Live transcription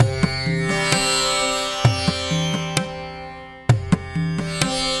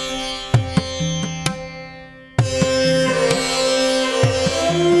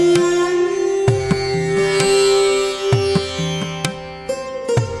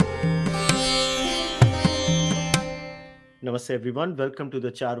Namaste, everyone. Welcome to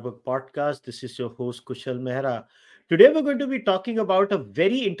the Charvak podcast. This is your host, Kushal Mehra. Today, we're going to be talking about a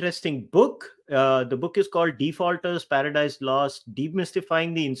very interesting book. The book is called Defaulters Paradise Lost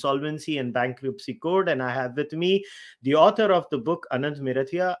Demystifying the Insolvency and Bankruptcy Code. And I have with me the author of the book, Anant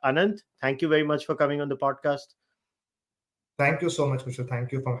Mirathia. Anant, thank you very much for coming on the podcast. Thank you so much, Kushal.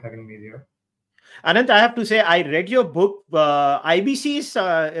 Thank you for having me here. Anant, I have to say, I read your book. IBC's,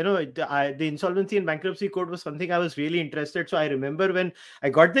 the Insolvency and Bankruptcy Code was something I was really interested. So I remember when I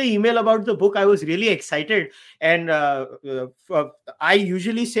got the email about the book, I was really excited. And I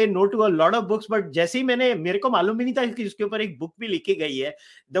usually say no to a lot of books, but जैसे ही मेरे को मालूम भी नहीं था कि इसके ऊपर एक book भी लिखी गई है.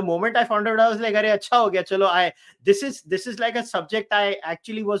 The moment I found out, I was like, अरे अच्छा हो गया, चलो this is like a subject I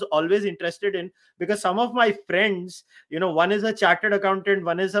actually was always interested in, because some of my friends, one is a chartered accountant,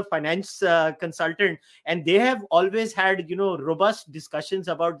 one is a finance consultant, and they have always had robust discussions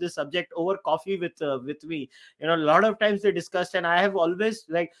about this subject over coffee with me. A lot of times they discussed, and I have always,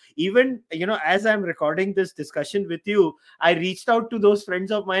 like, even as I'm recording this discussion with you, I reached out to those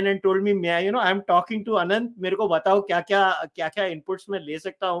friends of mine and told me, I'm talking to Anant, मेरे को बताओ क्या inputs मैं ले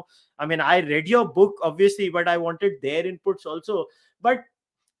सकता हूँ. I mean, I read your book obviously, but I wanted their inputs also. But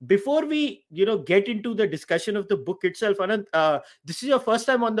before we get into the discussion of the book itself, Anant, this is your first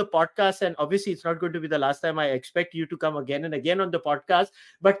time on the podcast, and obviously it's not going to be the last time. I expect you to come again and again on the podcast,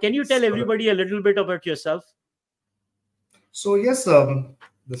 but can you tell everybody a little bit about yourself? So yes,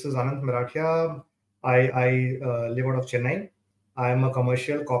 this is Anant Mirathia. I live out of Chennai. I am a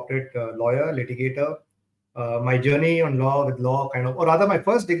commercial corporate lawyer, litigator. My journey on law or rather my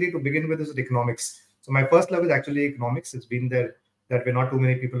first degree to begin with is economics. So my first love is actually economics. It's been there that way not too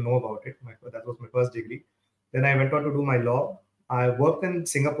many people know about it. That was my first degree. Then I went on to do my law. I worked in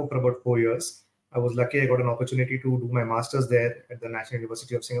Singapore for about 4 years. I was lucky I got an opportunity to do my master's there at the National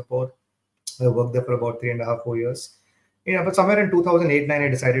University of Singapore. I worked there for about 3.5, 4 years. But somewhere in 2008-9, I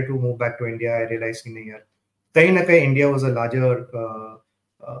decided to move back to India. I realized kahin na kahin India was a larger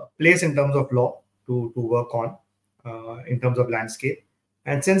place in terms of law to work on, in terms of landscape.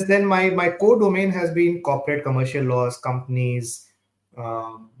 And since then, my core domain has been corporate commercial laws, companies,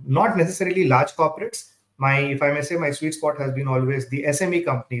 not necessarily large corporates. If I may say, my sweet spot has been always the SME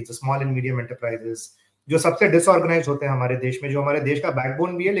companies, the small and medium enterprises, जो सबसे disorganise होते हैं हमारे देश में, जो हमारे देश का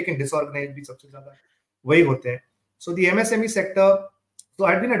बैकबोन भी है लेकिन डिसऑर्गेनाइज भी सबसे ज्यादा वही होते हैं. So the MSME sector, so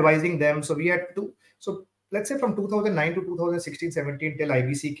I'd been advising them. So we had to, so let's say from 2009 to 2016-17 till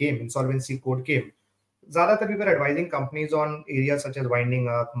IBC came, Insolvency Code came, ज़्यादातर we were advising companies on areas such as winding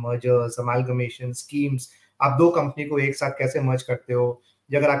up, mergers, amalgamation, schemes. आप दो company को एक साथ कैसे मर्ज करते हो,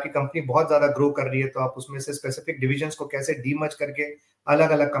 अगर आपकी कंपनी बहुत ज्यादा ग्रो कर रही है तो आप उसमें से स्पेसिफिक डिविजन्स को कैसे डीमर्ज करके अलग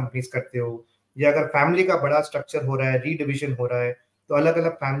अलग कंपनीज करते हो, या अगर फैमिली का बड़ा स्ट्रक्चर हो रहा है, रीडिविजन हो रहा है, तो अलग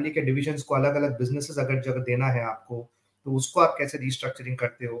अलग फैमिली के डिविजन्स को अलग अलग बिजनेसेस अगर देना है आपको, तो उसको आप कैसे रीस्ट्रक्चरिंग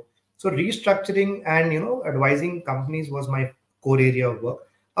करते हो. So restructuring and advising companies was my core area of work.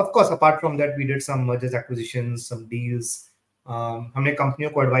 Of course apart from that we did some mergers, acquisitions, some deals. हमने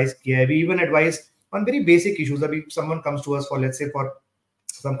कंपनियों को एडवाइस किया है. We even advise on very basic issues. Abhi someone comes to us for, let's say, for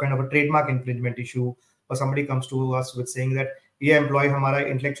some kind of a trademark infringement issue, or somebody comes to us with saying that ये employee हमारा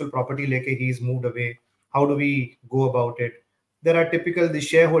intellectual property लेके he's moved away. How do we go about it? There are typical the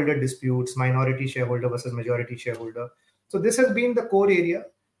shareholder disputes, minority shareholder versus majority shareholder. So this has been the core area.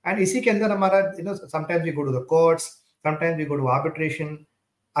 And इसी के अंदर हमारा, sometimes we go to the courts, sometimes we go to arbitration.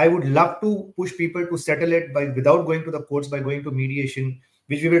 I would love to push people to settle it without going to the courts, by going to mediation,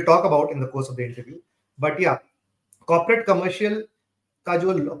 which we will talk about in the course of the interview. But yeah, corporate commercial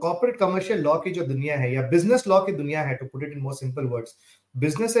law की जो दुनिया है, या business law की दुनिया है, to put it in more simple words,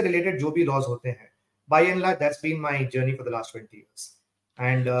 business से related जो भी laws होते हैं, by and large, that's been my journey for the last 20 years.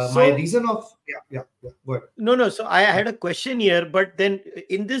 And my reason of go ahead. No. So I had a question here, but then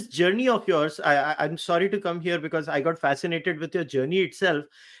in this journey of yours, I'm sorry to come here because I got fascinated with your journey itself.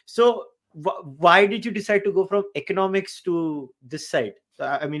 So why did you decide to go from economics to this side?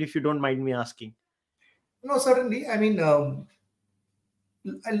 I mean, if you don't mind me asking. No, certainly. I mean,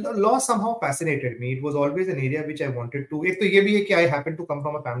 law somehow fascinated me. It was always an area which I wanted to. एक तो ये भी है कि I happen to come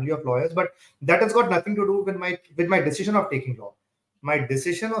from a family of lawyers, but that has got nothing to do with my decision of taking law. My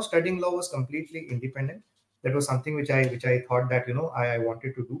decision of studying law was completely independent. That was something which I thought that I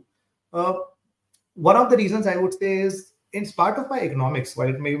wanted to do. One of the reasons I would say is, in part of my economics,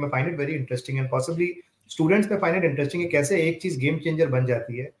 while it may find it very interesting and possibly students may find it interesting कि कैसे एक चीज game changer बन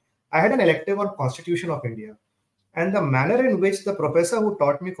जाती है. I had an elective on Constitution of India, and the manner in which the professor who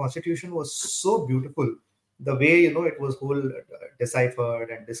taught me Constitution was so beautiful. The way it was whole deciphered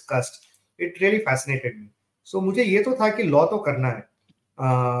and discussed, it really fascinated me. So मुझे ये तो था कि law तो करना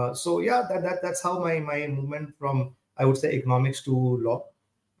है. So yeah, that's how my movement from I would say, economics to law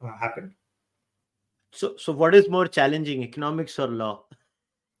happened. So what is more challenging, economics or law?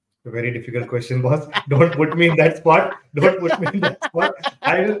 A very difficult question, boss. Don't put me in that spot. Don't put me in that spot.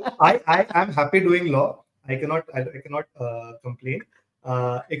 I am happy doing law. I cannot complain.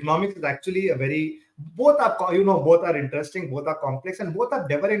 Economics is actually a very, both are interesting, both are complex, and both are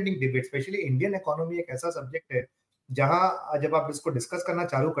never-ending debates. Especially Indian economy एक ऐसा subject है जहाँ जब आप इसको discuss करना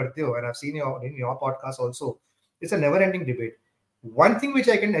चालू करते हो, and I've seen in your podcast also, it's a never-ending debate. One thing which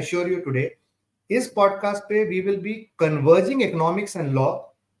I can assure you today is podcast पे we will be converging economics and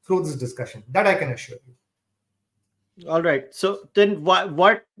law through this discussion. That I can assure you. All right. So then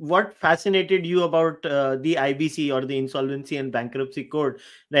what fascinated you about the IBC or the Insolvency and Bankruptcy Code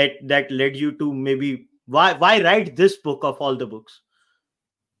that led you to maybe why write this book of all the books?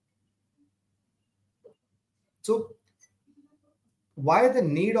 So why the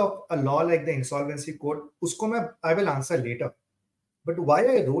need of a law like the Insolvency Code? I will answer later. But why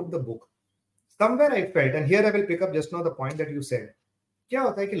I wrote the book? Somewhere I felt, and here I will pick up just now the point that you said. क्या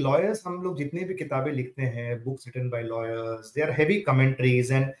होता है कि lawyers, हम लोग जितनी भी किताबें लिखते हैं, books written by lawyers, they are heavy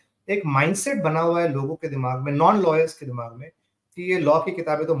commentaries, and एक माइंडसेट बना हुआ है लोगों के दिमाग में, नॉन लॉयर्स के दिमाग में, कि ये लॉ की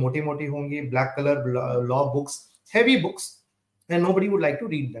किताबें तो मोटी मोटी होंगी, black colour law books, heavy books, and nobody would like to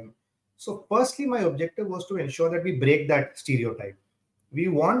read them. So firstly, my objective was to ensure that we break that stereotype. We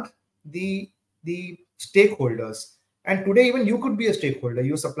want the stakeholders, and today even you could be a stakeholder.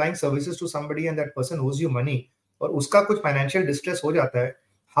 You're supplying services to somebody and that person owes you money, और उसका कुछ financial distress हो जाता है,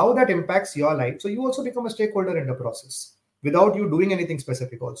 how that impacts your life. So you also become a stakeholder in the process without you doing anything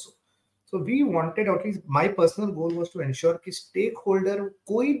specific also. So we wanted, at least my personal goal was to ensure कि stakeholder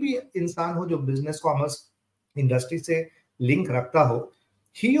कोई भी इंसान हो जो business commerce industry से link रखता हो,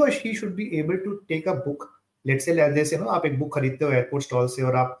 he or she should be able to take a book. Let's say जैसे ना आप एक बुक खरीदते हो एयरपोर्ट स्टॉल से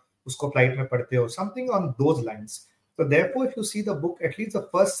और आप उसको फ्लाइट में पढ़ते हो, something on those lines. So therefore, if you see the book, at least the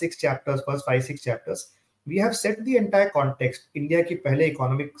first 5-6 chapters, we have set the entire context. India की पहले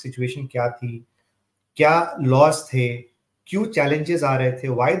इकोनॉमिक सिचुएशन क्या थी, क्या लॉस थे, क्यों challenges आ रहे थे,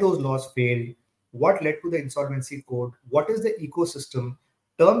 why those laws failed, what led to the insolvency code, what is the ecosystem,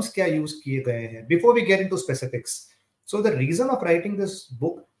 terms क्या यूज किए गए हैं, before we get into specifics. So the reason of writing this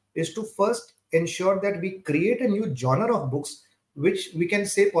book is to first ensure that we create a new genre of books which we can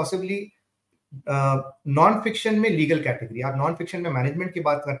say possibly non-fiction में legal category. आप non-fiction में management की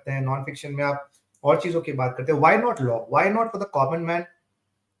बात करते हैं, non-fiction में आप और चीजों की बात करते हैं. Why not law? Why not for the common man?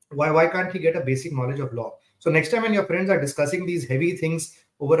 Why can't he get a basic knowledge of law? So next time when your friends are discussing these heavy things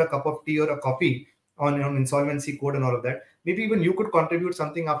over a cup of tea or a coffee on insolvency code and all of that, maybe even you could contribute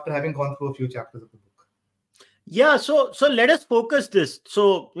something after having gone through a few chapters of the book. Yeah, so let us focus this.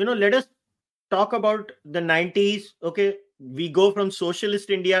 So, let us talk about the 90s. Okay, we go from socialist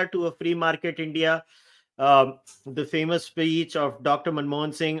India to a free market India. The famous speech of Dr.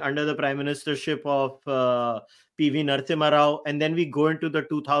 Manmohan Singh under the prime ministership of P.V. Narasimha Rao, and then we go into the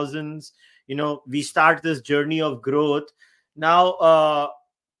 2000s. We start this journey of growth. Then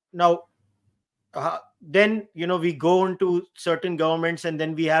we go into certain governments, and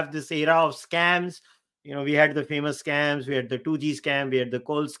then we have this era of scams. We had the famous scams, we had the 2G scam, we had the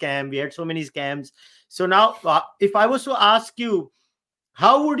coal scam, we had so many scams. So now, if I was to ask you,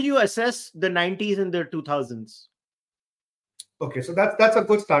 how would you assess the 90s and the 2000s? Okay, so that's a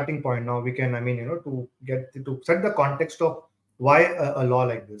good starting point. Now we can, to set the context of why a law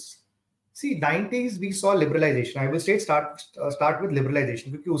like this. See, 90s we saw liberalization. I will say start with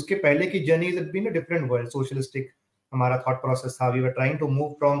liberalization, because उसके पहले की journey has been a different world, socialistic. हमारा thought process था, we were trying to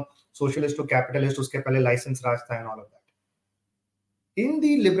move from socialist to capitalist, उसके पहले license राज था and all of that. In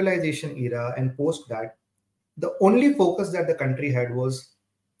the liberalization era and post that, the only focus that the country had was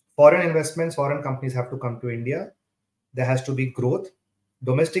foreign investments, foreign companies have to come to India, there has to be growth,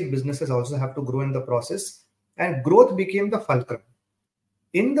 domestic businesses also have to grow in the process, and growth became the fulcrum.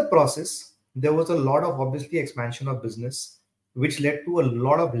 In the process, there was a lot of obviously expansion of business, which led to a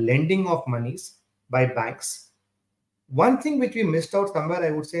lot of lending of monies by banks. One thing which we missed out somewhere,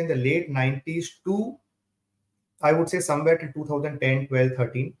 I would say in the late 90s to, I would say somewhere till 2010, 12,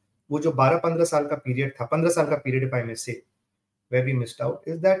 13, वो जो 12-15 साल का period था, 15 साल का period if I may say, where we missed out,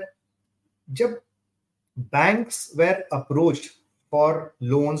 is that जब banks were approached for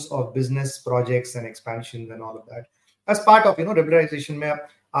loans of business projects and expansions and all of that, as part of liberalization में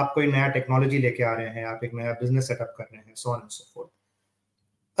आप कोई नया technology लेके आ रहे हैं, आप एक नया business setup कर रहे हैं, so on and so forth.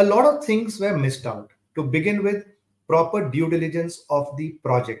 A lot of things were missed out. To begin with, proper due diligence of the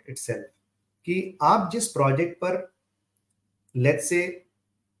project itself. कि आप जिस project पर, let's say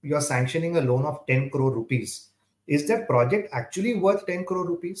you are sanctioning a loan of 10 crore rupees, is that project actually worth 10 crore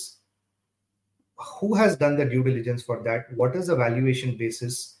rupees? who has done the due diligence for that, what is the valuation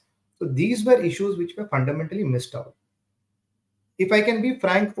basis. So these were issues which were fundamentally missed out. If I can be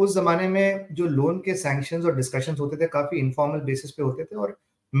frank, उस जमाने में जो loan के sanctions और discussions होते थे काफी informal basis पे होते थे, और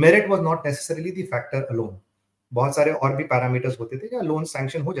merit was not necessarily the factor alone. बहुत सारे और भी पैरामीटर्स होते थे जहाँ लोन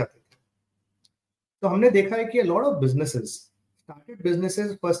सैंक्शन हो जाते थे. तो हमने देखा है कि a lot of businesses started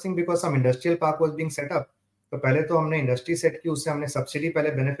businesses first thing because some industrial park was being set up. तो पहले तो हमने इंडस्ट्री सेट की, उससे हमने सब्सिडी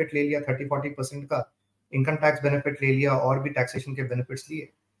पहले बेनिफिट ले लिया 30-40% का, इनकम टैक्स बेनिफिट ले लिया और भी टैक्सेशन के बेनिफिट्स लिए,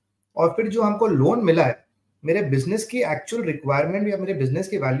 और फिर जो हमको लोन मिला है, मेरे बिजनेस की एक्चुअल रिक्वायरमेंट या मेरे बिजनेस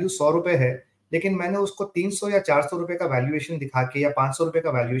की वैल्यू 100 रुपए है, लेकिन मैंने उसको 300 या 400 रुपए का वैल्यूएशन दिखा के या 500 रुपए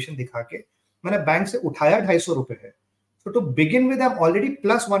का वैल्यूएशन दिखा के मैंने बैंक से उठाया 250 रुपए है. So to begin with, I'm already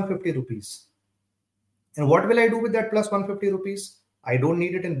plus 150 rupees. And what will I do with that plus 150 rupees? I don't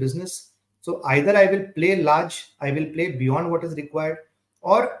need it in business. So either I will play large, I will play beyond what is required,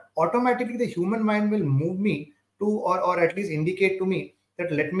 or automatically the human mind will move me to, or at least indicate to me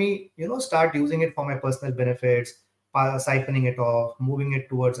that let me, start using it for my personal benefits, siphoning it off, moving it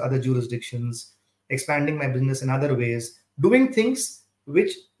towards other jurisdictions, expanding my business in other ways, doing things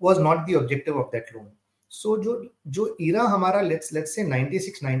which was not the objective of that loan. So जो era हमारा let's say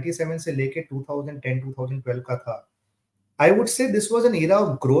 96-97 से लेके 2010-2012 का था, I would say this was an era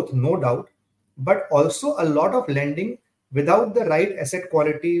of growth, no doubt, but also a lot of lending without the right asset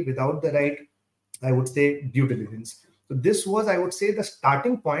quality, without the right, I would say, due diligence. So this was, I would say, the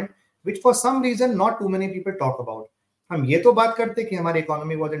starting point, which for some reason not too many people talk about. हम ये तो बात करते कि हमारी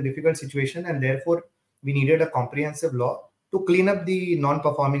economy was in difficult situation and therefore we needed a comprehensive law to clean up the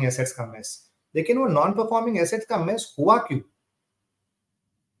non-performing assets का mess. लेकिन वो non-performing assets का mess हुआ क्यों?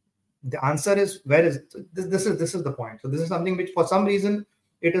 The answer is, where is this is the point. So this is something which for some reason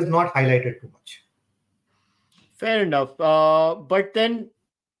it is not highlighted too much. Fair enough.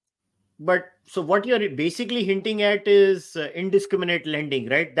 But so what you're basically hinting at is indiscriminate lending,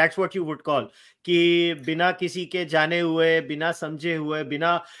 right? That's what you would call कि बिना किसी के जाने हुए, बिना समझे हुए,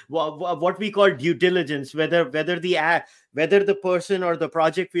 बिना what we call due diligence, whether the person or the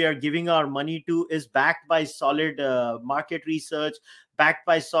project we are giving our money to is backed by solid market research, backed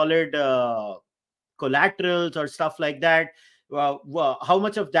by solid collaterals or stuff like that. How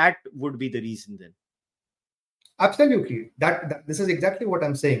much of that would be the reason then? Absolutely. That this is exactly what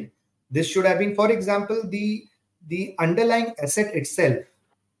I'm saying. This should have been, for example, the underlying asset itself.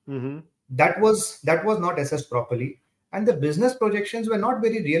 Mm-hmm. That was not assessed properly, and the business projections were not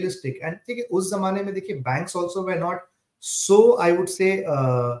very realistic. And देखिए उस जमाने में देखिए banks also were not so, I would say,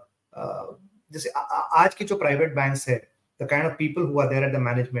 जैसे आज की जो private banks है, the kind of people who are there at the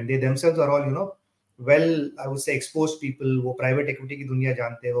management, they themselves are all well, I would say, exposed people. वो private equity की दुनिया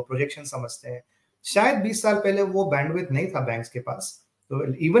जानते हैं, वो projection समझते हैं. शायद 20 साल पहले वो bandwidth नहीं था banks के पास. So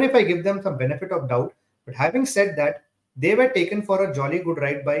even if I give them some benefit of doubt, but having said that, they were taken for a jolly good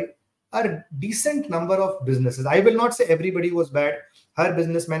ride by a decent number of businesses. I will not say everybody was bad. Her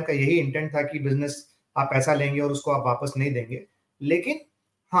businessman का यही intent था कि business आप पैसा लेंगे और उसको आप वापस नहीं देंगे. लेकिन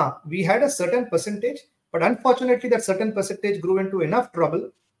हाँ, we had a certain percentage, but unfortunately that certain percentage grew into enough trouble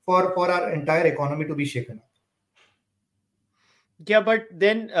for our entire economy to be shaken up. Yeah, but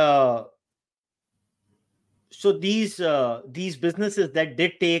then so these businesses that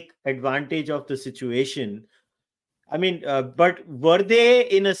did take advantage of the situation, I mean, but were they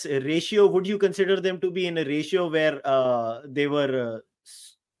in a ratio? Would you consider them to be in a ratio where they were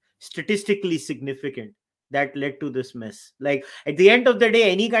statistically significant that led to this mess? Like at the end of the day,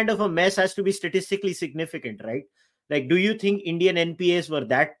 any kind of a mess has to be statistically significant, right? Like, do you think Indian NPAs were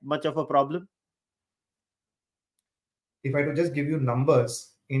that much of a problem? If I could just give you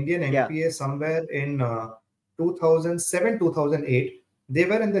numbers, Indian NPA somewhere in 2007-2008, they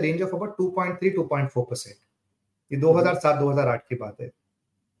were in the range of about 2.3-2.4%. ये 2007-2008 की बात है.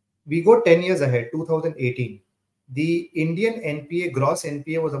 We go 10 years ahead, 2018. The Indian NPA, gross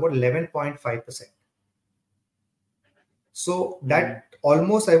NPA was about 11.5%. So that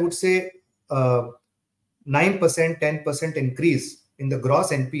almost, I would say, 9%, 10% increase in the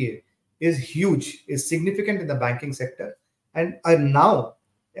gross NPA is huge, is significant in the banking sector. And now,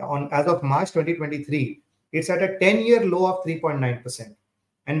 as of March 2023, it's at a 10-year low of 3.9%.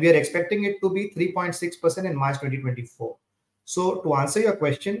 And we are expecting it to be 3.6% in March 2024. So to answer your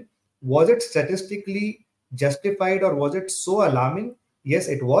question, was it statistically justified or was it so alarming? Yes,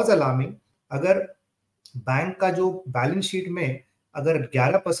 it was alarming. अगर bank का जो balance sheet में अगर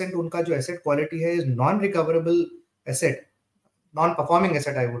 11% उनका जो asset quality है is non-recoverable asset, non-performing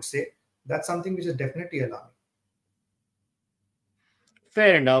asset, I would say, that's something which is definitely alarming.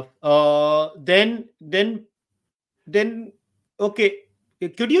 Fair enough. Then okay.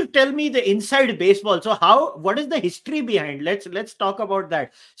 Could you tell me the inside baseball? So what is the history behind? Let's talk about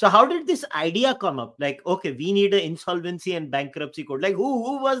that. So how did this idea come up? Like, okay, we need an insolvency and bankruptcy code. Like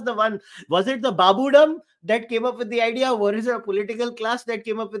who was the one? Was it the Babudam that came up with the idea, or is it a political class that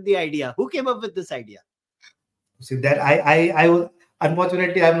came up with the idea? Who came up with this idea? See that I will,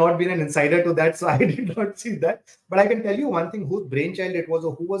 unfortunately, I have not been an insider to that, so I did not see that. But I can tell you one thing: whose brainchild it was,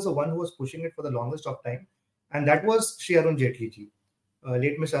 or who was the one who was pushing it for the longest of time, and that was Shri Arun Jaitley ji.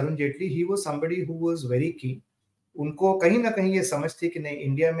 Late Mr. Arun Jaitley, he was somebody who was very keen. उनको कहीं ना कहीं ये समझ थी कि नहीं,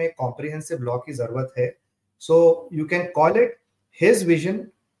 India में कॉम्प्रिहेंसिव लॉ की जरूरत है. So you can call it his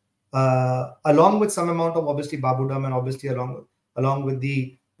vision, along with some amount of obviously Babudam, and obviously along with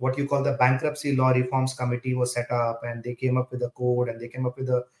the what you call the bankruptcy law reforms committee was set up, and they came up with a code, and they came up with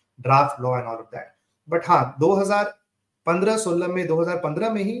a draft law and all of that. But हाँ, 2015-16 में 2015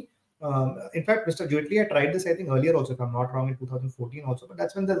 में ही in fact Mr. Jaitley had tried this I think earlier also, if I'm not wrong, in 2014 also, but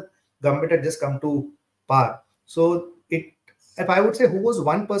that's when the government had just come to power. So if I would say who was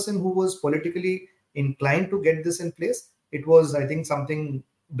one person who was politically inclined to get this in place, it was, I think, something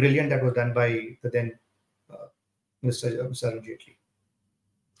brilliant that was done by the then Mr. Arun Jaitley.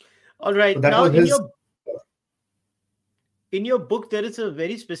 All right. So that now, was in your book, there is a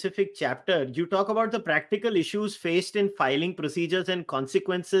very specific chapter. You talk about the practical issues faced in filing procedures and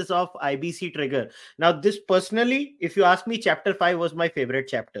consequences of IBC trigger. Now, this personally, if you ask me, chapter 5 was my favorite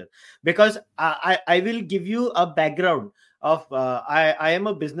chapter, because I will give you a background of I am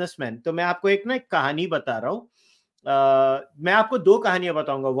a businessman. तो मैं आपको एक ना कहानी बता रहा हूँ. मैं आपको दो कहानियां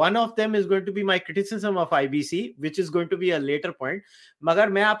बताऊंगा. One of them is going to be my criticism of IBC, which is going to be a later point. मगर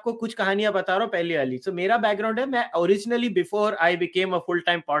मैं आपको कुछ कहानियां बता रहा हूँ पहली वाली. So मेरा background है, मैं originally before I became a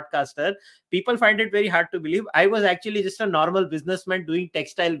full-time podcaster, people find it very hard to believe, I was actually just a normal businessman doing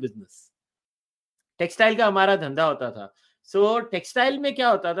textile business. Textile का हमारा धंधा होता था. So textile में क्या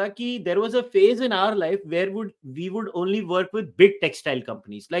होता था कि there was a phase in our life where we would only work with big textile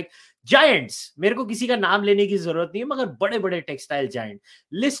companies like giants. मेरे को किसी का नाम लेने की जरूरत नहीं है, मगर बड़े बड़े textile giant,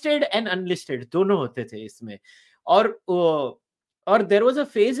 listed and unlisted दोनों होते थे इसमें. और there was a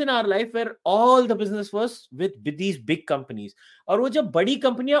phase in our life where all the business was with these big companies. और वो जब बड़ी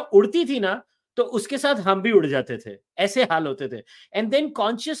कंपनियां उड़ती थी ना, तो उसके साथ हम भी उड़ जाते थे. ऐसे हाल होते थे. And then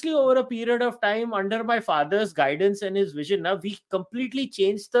consciously over a period of time, under my father's guidance and his vision, now we completely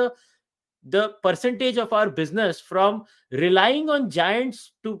changed the percentage of our business from relying on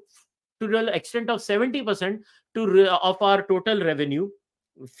giants to the extent of 70% of our total revenue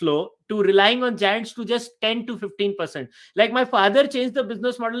flow to relying on giants to just 10 to 15%. Like my father changed the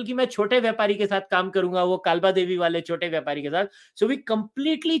business model कि मैं छोटे व्यापारी के साथ काम करूंगा, वो कालबा देवी वाले छोटे व्यापारी के साथ. So we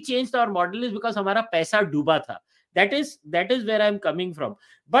completely changed our model is because हमारा पैसा डूबा था. That is where I'm coming from.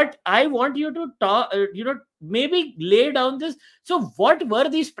 But I want you to talk, maybe lay down this. So what were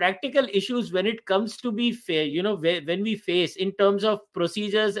these practical issues when it comes to be fair, when we face in terms of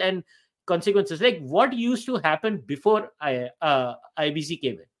procedures and consequences? Like what used to happen before IBC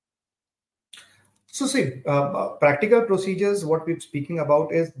came in? So see, practical procedures, what we're speaking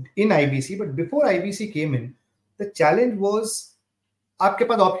about is in IBC, but before IBC came in, the challenge was, आपके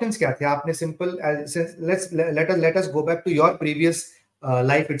पास options क्या थे? आपने simple, let us go back to your previous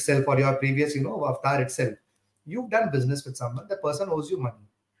life itself, or your previous, avatar itself. You've done business with someone, the person owes you money.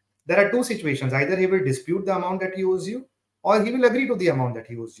 There are two situations. Either he will dispute the amount that he owes you, or he will agree to the amount that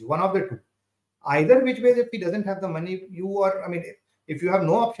he owes you. One of the two. Either which way, if he doesn't have the money, if you have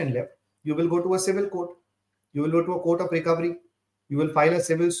no option left, you will go to a civil court. You will go to a court of recovery. You will file a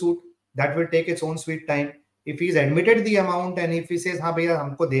civil suit. That will take its own sweet time. If he's admitted the amount, and if he says, हाँ भैया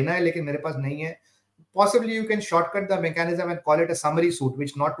हमको देना है लेकिन मेरे पास नहीं है, possibly you can shortcut the mechanism and call it a summary suit,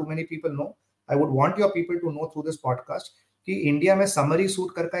 which not too many people know. I would want your people to know through this podcast कि इंडिया में summary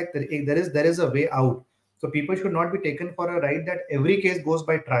suit करके there is a way out. So people should not be taken for a ride that every case goes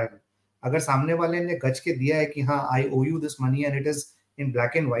by trial. अगर सामने वाले ने गज के दिया है कि हाँ I owe you this money and it is in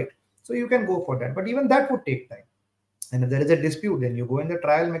black and white, so you can go for that. But even that would take time. And if there is a dispute, then you go in the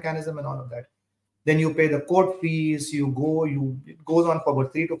trial mechanism and all of that. Then you pay the court fees, it goes on for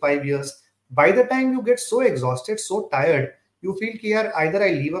about 3 to 5 years. By the time you get so exhausted, so tired, you feel that either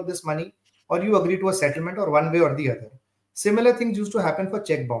I leave up this money or you agree to a settlement, or one way or the other. Similar things used to happen for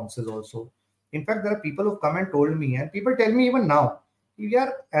check bounces also. In fact, there are people who come and told me, and people tell me even now,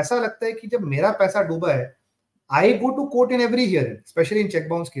 यार ऐसा लगता है कि जब मेरा पैसा डूबा है, I go to court in every hearing, especially in check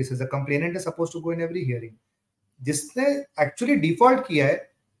bounce cases. The complainant is supposed to go in every hearing. जिसने actually default किया है,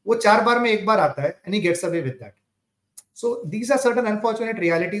 वो 4 बार में एक बार आता है, and he gets away with that. So these are certain unfortunate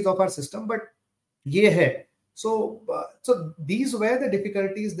realities of our system, but ये है. So these were the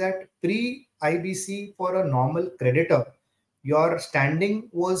difficulties that pre-IBC for a normal creditor, your standing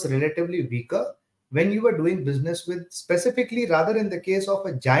was relatively weaker when you were doing business with, specifically rather in the case of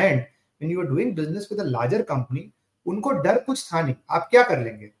a giant, when you were doing business with a larger company, उनको डर कुछ था नहीं, आप क्या कर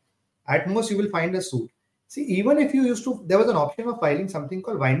लेंगे? At most you will find a suit. See, even if you used to, there was an option of filing something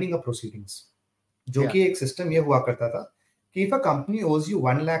called winding up proceedings, जो कि एक सिस्टम ये हुआ करता था कि if a company owes you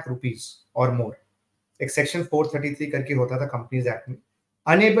 1 lakh rupees or more, एक section 433 करके होता था Companies Act में,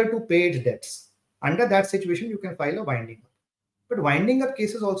 unable to pay its debts, under that situation you can file a winding up. But winding up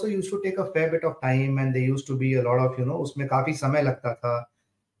cases also used to take a fair bit of time and there used to be a lot of, उसमें काफी समय लगता था.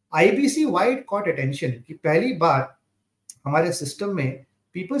 IBC why it caught attention कि पहली बार हमारे system में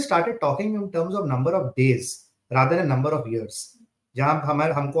people started talking in terms of number of days rather than number of years.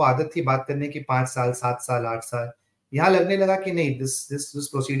 जहां हमको आदत थी बात करने की 5 साल 7 साल 8 साल, यहाँ लगने लगा कि नहीं, this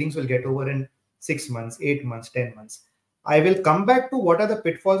proceedings will get over in 6 months 8 months 10 months. I will come back to what are the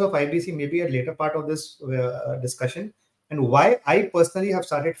pitfalls of IBC maybe at later part of this discussion, and why I personally have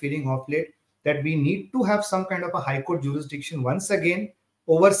started feeling off late that we need to have some kind of a high court jurisdiction once again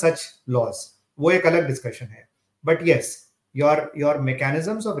over such laws. वो एक अलग discussion है. But yes, your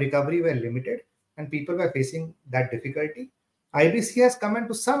mechanisms of recovery were limited and people were facing that difficulty. IBC has come and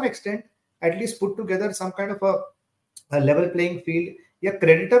to some extent at least put together some kind of a level playing field, या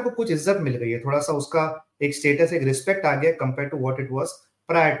creditor को कुछ इज्जत मिल गई है, थोड़ा सा उसका एक status, एक respect आ गया compared to what it was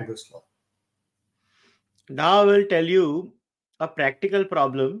prior to this law. Now I will tell you a practical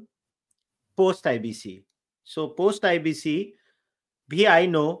problem post IBC. So post IBC भी I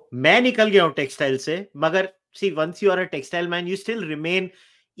know मैं निकल गया हूँ टेक्सटाइल से, मगर see once you are a textile man you still remain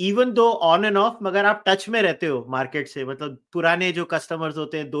even though on and off, मगर आप touch में रहते हो मार्केट से, मतलब पुराने जो कस्टमर्स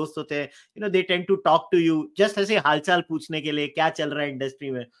होते हैं, दोस्त होते हैं, they tend to talk to you just ऐसे हालचाल पूछने के लिए क्या चल रहा है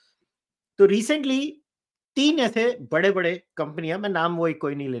इंडस्ट्री में. तो रिसेंटली 3 ऐसे बड़े बड़े कंपनियां, मैं नाम वो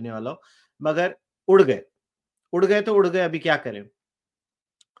कोई नहीं लेने वाला हूं, मगर उड़ गए तो उड़ गए, अभी क्या करें.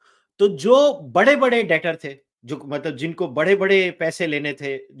 तो जो बड़े बड़े डेटर थे, जो मतलब जिनको बड़े बड़े पैसे लेने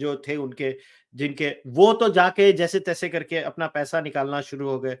थे, जो थे उनके जिनके, वो तो जाके जैसे तैसे करके अपना पैसा निकालना शुरू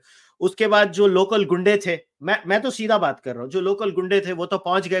हो गए. उसके बाद जो लोकल गुंडे थे, मैं तो सीधा बात कर रहा हूँ, जो लोकल गुंडे थे वो तो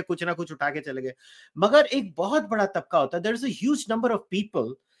पहुंच गए, कुछ ना कुछ उठा के चले गए. मगर एक बहुत बड़ा तबका होता है, there is a huge number of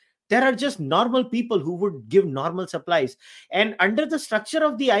people, there are just normal people who would give normal supplies, and under the structure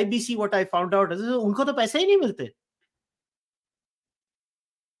of the IBC what I found out is उनको तो पैसे ही नहीं मिलते.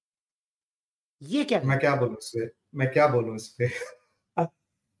 ये क्या मैं क्या बोलूं इस पे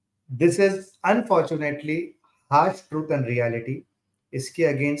this is unfortunately harsh truth and reality. इसके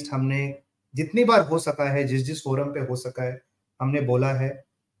अगेंस्ट हमने जितनी बार हो सका है, जिस फोरम पे हो सका है, हमने बोला है,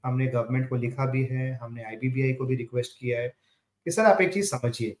 हमने गवर्नमेंट को लिखा भी है, हमने IBBI को भी रिक्वेस्ट किया है कि सर आप एक चीज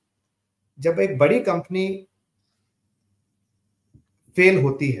समझिए, जब एक बड़ी कंपनी फेल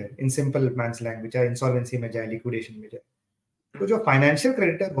होती है, इन सिंपल मैन्स लैंग्वेज, चाहे इंसॉल्वेंसी में जाए, लिक्विडेशन में जाए, तो जो फाइनेंशियल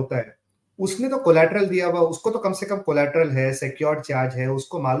क्रेडिटर होता है उसने तो कोलैटरल दिया हुआ, उसको तो कम से कम कोलैटरल है, सिक्योर्ड चार्ज है,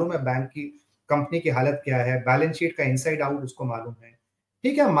 उसको मालूम है बैंक की, कंपनी की हालत क्या है, बैलेंस शीट का इनसाइड आउट उसको मालूम है.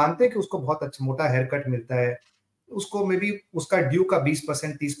 ठीक है, हम मानते हैं कि उसको बहुत अच्छा मोटा हेयर कट मिलता है, उसको मे बी उसका ड्यू का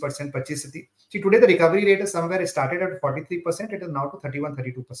 20%, 30%, 25%. Today the recovery rate is somewhere started at 43%, it is now to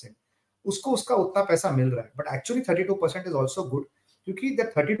 31-32%. उसको उसका उतना पैसा मिल रहा है, but actually 32% is also good, क्योंकि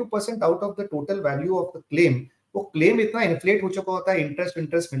the 32% out of the total value of the claim, वो क्लेम इतना इन्फ्लेट हो चुका होता है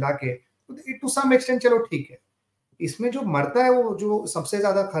इंटरेस्ट मिला के, टू सम एक्सटेंट चलो ठीक है. इसमें जो मरता है, वो जो सबसे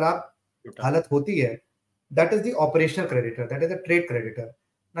ज्यादा खराब हालत होती है, that is the operational creditor, that is the trade creditor.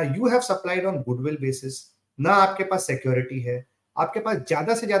 Now you have supplied on goodwill basis, ना आपके पास सिक्योरिटी है, आपके पास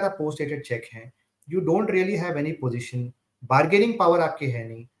ज्यादा से ज्यादा पोस्ट डेटेड चेक हैं, you don't really have any position, bargaining power आपके है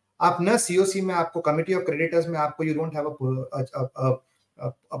नहीं, आप न सीओसी में, आपको कमिटी ऑफ क्रेडिटर्स में आपको, you don't have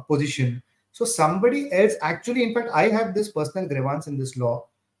a position. So somebody else, actually, in fact, I have this personal grievance in this law.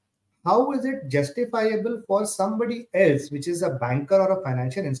 How is it justifiable for somebody else, which is a banker or a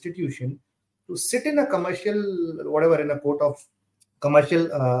financial institution, to sit in a commercial, whatever, in a court of commercial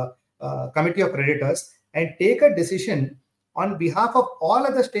committee of creditors and take a decision on behalf of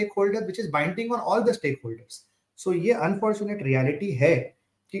all other stakeholders, which is binding on all the stakeholders? So ये unfortunate reality है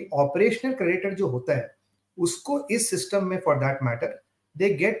कि operational creditor जो होता है, उसको इस system में, for that matter,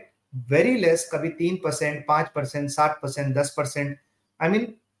 they get very less, कभी 3%, 5%, 7%, 10%. I mean,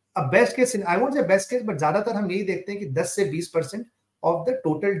 a best case, I won't say best case, but ज्यादातर हम यही देखते हैं कि 10 से 20% of the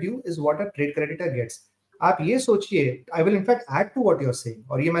total due is what a trade creditor gets. आप ये सोचिए, I will in fact add to what you're saying,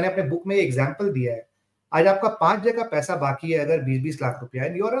 और ये मैंने अपने बुक में एग्जाम्पल दिया है. आज आपका 5 जगह पैसा बाकी है, अगर 20-20 लाख रुपया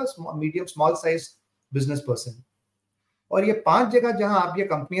है, you're a medium small size business person, और ये 5 जगह जहां आप, ये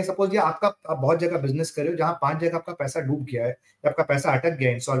कंपनी, सपोज ये आपका, आप बहुत जगह बिजनेस कर रहे हो, जहां 5 जगह आपका पैसा डूब गया है, आपका पैसा अटक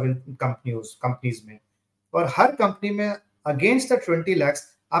गया इंसॉल्वेंट कंपनीज में, और हर कंपनी में अगेंस्ट द 20 lakhs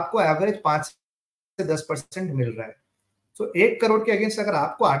आपको एवरेज 5 से 10% मिल रहा है. सो 1 करोड़ के अगेंस्ट अगर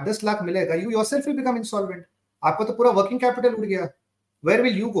आपको 8-10 लाख मिलेगा, you yourself will become insolvent. आपको तो पूरा वर्किंग कैपिटल उड़ गया. Where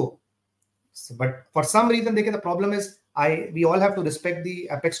will you go? But for some reason, the problem is we all have to respect the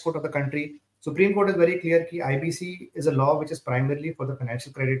apex court of the country. Supreme Court is very clear that IBC is a law which is primarily for the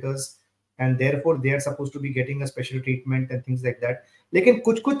financial creditors, and therefore they are supposed to be getting a special treatment and things like that. लेकिन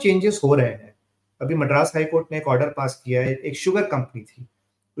कुछ changes हो रहे हैं. अभी Madras high court ने एक order pass किया है. एक शुगर कंपनी थी,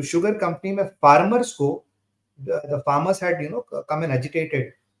 तो शुगर कंपनी में फार्मर्स को the farmers had come and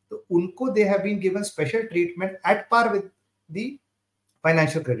agitated, तो उनको they have been given special treatment at par with the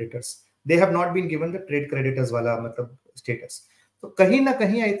financial creditors. They have not been given the trade creditors वाला मतलब status. तो कहीं ना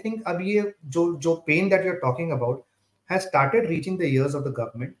कहीं I think अब ये जो pain that you're talking about has started reaching the ears of the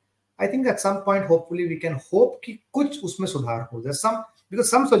government. I think at some point hopefully we can hope कि कुछ उसमें सुधार हो. There's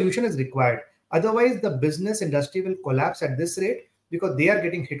because some solution is required. Otherwise the business industry will collapse at this rate because they are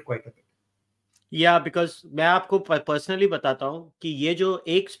getting hit quite a bit. या because मैं आपको personally बताता हूँ कि ये जो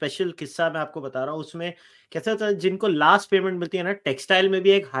एक स्पेशल किस्सा मैं आपको बता रहा हूँ, उसमें कैसा था, जिनको लास्ट पेमेंट मिलती है ना, टेक्सटाइल में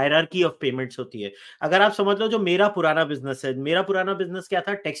भी एक हायरार्की ऑफ पेमेंट्स होती है. अगर आप समझ लो, जो मेरा पुराना बिजनेस क्या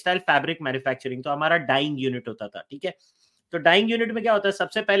था, टेक्सटाइल फैब्रिक मैन्युफैक्चरिंग. तो हमारा डाइंग यूनिट होता था, ठीक है. तो डाइंग यूनिट में क्या होता है,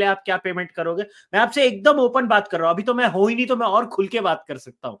 सबसे पहले आप क्या पेमेंट करोगे. मैं आपसे एकदम ओपन बात कर रहा हूँ, अभी तो मैं हो ही नहीं, तो मैं और खुल के बात कर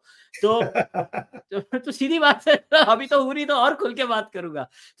सकता हूँ. तो सीधी बात है, अभी तो हो नहीं तो और खुल के बात करूंगा.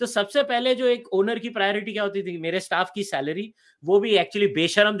 तो सबसे पहले जो एक ओनर की प्रायोरिटी क्या होती थी, मेरे स्टाफ की सैलरी. वो भी एक्चुअली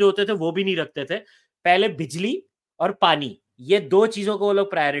बेशरम जो होते थे वो भी नहीं रखते थे. पहले बिजली और पानी, ये दो चीजों को वो लोग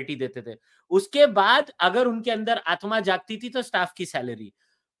प्रायोरिटी देते थे. उसके बाद अगर उनके अंदर आत्मा जागती थी तो स्टाफ की सैलरी.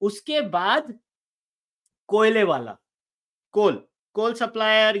 उसके बाद कोयले वाला, कोल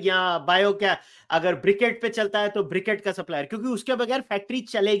सप्लायर या बायो क्या, अगर ब्रिकेट पे चलता है तो ब्रिकेट का सप्लायर, क्योंकि उसके बगैर फैक्ट्री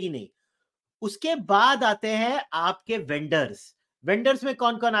चलेगी नहीं. उसके बाद आते हैं आपके वेंडर्स में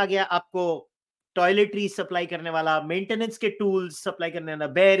कौन कौन आ गया आपको, टॉयलेटरी सप्लाई करने वाला, मेंटेनेंस के टूल्स सप्लाई करने वाला,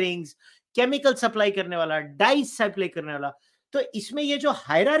 बेयरिंग्स, केमिकल सप्लाई करने वाला, डाइस सप्लाई करने वाला. तो इसमें ये जो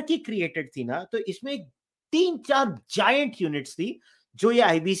हायरार्की क्रिएटेड थी ना, तो इसमें 3-4 जायंट यूनिट्स थी जो ये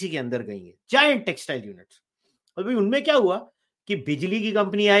आईबीसी के अंदर गई है, जायंट टेक्सटाइल यूनिट्स. और भाई उनमें क्या हुआ कि बिजली की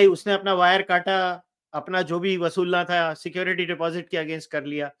कंपनी आई, उसने अपना वायर काटा, अपना जो भी वसूलना था सिक्योरिटी डिपॉजिट के अगेंस्ट कर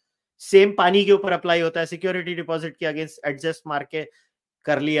लिया. सेम पानी के ऊपर अप्लाई होता है, सिक्योरिटी डिपॉजिट के अगेंस्ट एडजस्ट मार के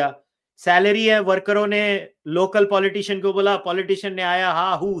कर लिया. सैलरी है, वर्करों ने लोकल पॉलिटिशियन को बोला, पॉलिटिशियन ने आया,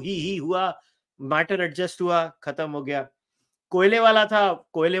 हा हु ही हुआ, मैटर एडजस्ट हुआ, खत्म हो गया. कोयले वाला था,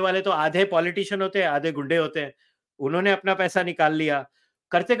 कोयले वाले तो आधे पॉलिटिशियन होते हैं, आधे गुंडे होते हैं. उन्होंने अपना पैसा निकाल लिया,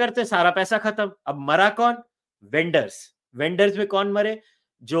 करते करते सारा पैसा खत्म. अब मरा कौन, वेंडर्स में कौन मरे,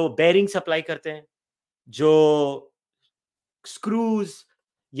 जो बेयरिंग सप्लाई करते हैं, जो स्क्रूज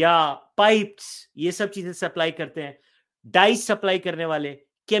या पाइप्स ये सब चीजें सप्लाई करते हैं, डाइस सप्लाई करने वाले,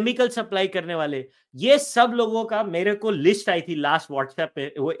 केमिकल सप्लाई करने वाले, ये सब लोगों का मेरे को लिस्ट आई थी लास्ट व्हाट्सएप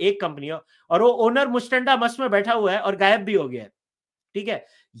पे. वो एक कंपनी और वो ओनर मुस्टंडा मस्त में बैठा हुआ है और गायब भी हो गया है, ठीक है.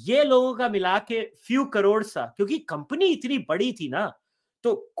 ये लोगों का मिला के फ्यू करोड़ सा, क्योंकि कंपनी इतनी बड़ी थी ना.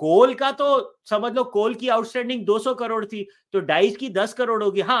 तो कोल का तो समझ लो, कोल की आउटस्टैंडिंग 200 करोड़ थी, तो डाइस की 10 करोड़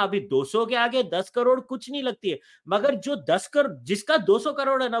होगी. हाँ, अभी 200 के आगे 10 करोड़ कुछ नहीं लगती है, मगर जो 10 करोड़, जिसका 200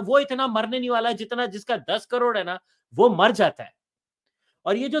 करोड़ है ना, वो इतना मरने नहीं वाला है जितना जिसका 10 करोड़ है ना, वो मर जाता है.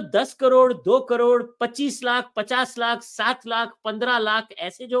 और ये जो 10 करोड़, 2 करोड़, 25 लाख, 50 लाख, 7 लाख, 15 लाख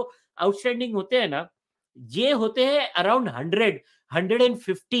ऐसे जो आउटस्टैंडिंग होते हैं ना, ये होते हैं अराउंड 100,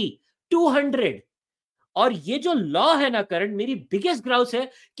 150, 200. और ये जो लॉ है ना करण, मेरी बिगेस्ट ग्राउस है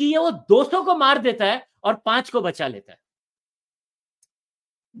कि ये वो 200 को मार देता है और 5 को बचा लेता है.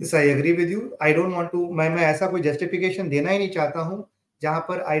 This I agree with you. I don't want to, मैं ऐसा कोई जस्टिफिकेशन देना ही नहीं चाहता हूं जहां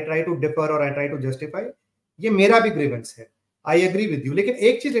पर I try to differ or I try to justify. ये मेरा भी ग्रीवेंस है. I agree with you. लेकिन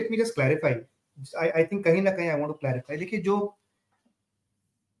एक चीज let me just clarify. I think कहीं ना कहीं I want to clarify. देखिए, जो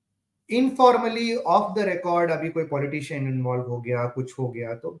इनफॉर्मली ऑफ द रिकॉर्ड अभी कोई पॉलिटिशियन इन्वॉल्व हो गया, कुछ हो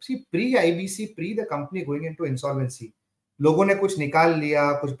गया, तो C pre IBC, pre the company going into insolvency, लोगों ने कुछ निकाल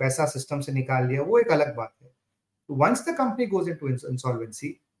लिया, कुछ पैसा सिस्टम से निकाल लिया, वो एक अलग बात है. Once the company goes into insolvency,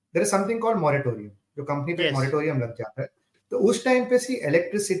 there is something called moratorium, जो कंपनी पे मॉरेटोरियम लग जाता है. तो उस टाइम पे सी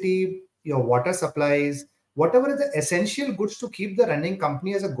electricity, your water supplies, whatever is the essential goods to keep the running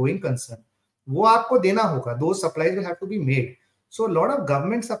company as a going concern, वो आपको देना होगा. Those supplies will have to be made. So a lot of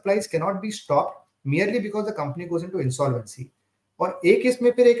government supplies cannot be stopped merely because the company goes into insolvency. और एक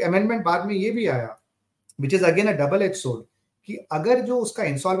इसमें फिर एक amendment बाद में ये भी आया, which is again a double-edged sword, कि अगर जो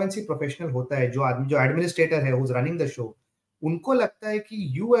उसका insolvency professional होता है, जो आदमी, जो administrator है, who's running the show, उनको लगता है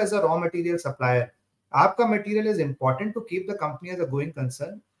कि you as a raw material supplier, आपका material is important to keep the company as a going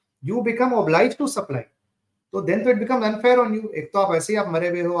concern, you become obliged to supply. तो then तो it becomes unfair on you. एक तो आप ऐसे ही आप मरे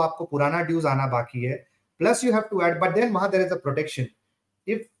हुए हो, आपको पुराना ड्यूज आना बाकी है, plus you have to add, but then वहां there is a protection.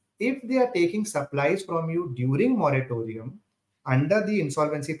 If they are taking supplies from you during moratorium under the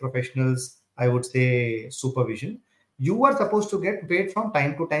insolvency professionals, I would say, supervision, you are supposed to get paid from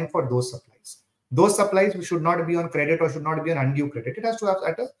time to time for those supplies. Those supplies should not be on credit or should not be on undue credit. It has to have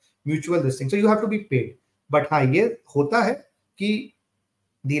at a mutual this thing. So you have to be paid. But हाँ ये होता है कि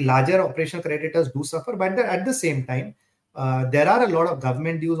the larger operational creditors do suffer, but at the same time, there are a lot of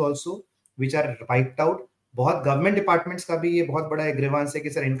government dues also which are wiped out. बहुत government departments का भी ये बहुत बड़ा ग्रीवांस है कि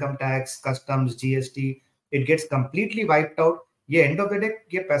sir income tax, customs, GST, it gets completely wiped out. ये end of the day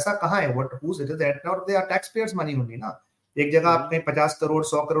ये पैसा कहाँ है? What whose it is? Eight not they are tax payers money only ना. एक जगह आपने 50 करोड़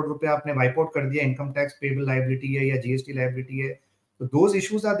 100 करोड़ रुपए आपने वाइप आउट कर दिया, इनकम टैक्स पेबल लायबिलिटी है या जीएसटी लायबिलिटी है. So those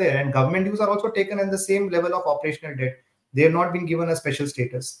issues are there, and government dues are also taken in the same level of operational debt. They have not been given a special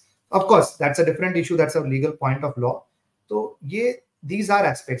status. Of course, that's a different issue. That's a legal point of law. So these are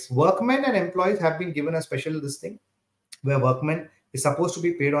aspects. Workmen and employees have been given a special this thing, where workmen is supposed to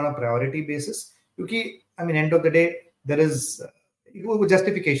be paid on a priority basis. क्योंकि I mean, end of the day, there is वो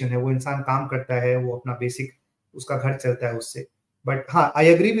justification है, वो इंसान काम करता है, वो अपना basic उसका घर चलता है उससे. But हाँ, I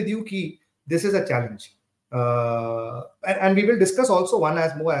agree with you कि this is a challenge. And we will discuss also one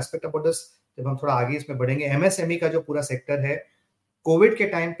as more aspect about this जब हम थोड़ा आगे इसमें बढ़ेंगे. MSME का जो पूरा सेक्टर है, कोविड के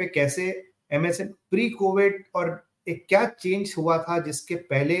टाइम पे कैसे MSME प्री कोविड और एक क्या चेंज हुआ था, जिसके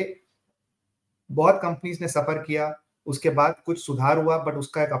पहले बहुत कंपनीज ने सफर किया, उसके बाद कुछ सुधार हुआ, बट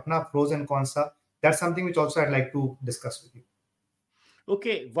उसका एक अपना प्रोज एंड कॉन्स था. That's something which also I'd like to discuss with you.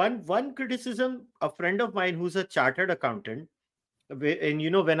 Okay, one criticism, a friend of mine who's a chartered accountant,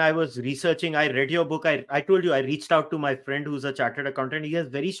 and when I was researching, I read your book. I told you I reached out to my friend who's a chartered accountant. He has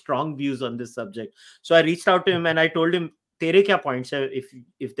very strong views on this subject. So I reached out to him and I told him, tere kya points hai,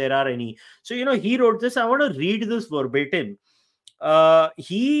 if there are any. So he wrote this. I want to read this verbatim.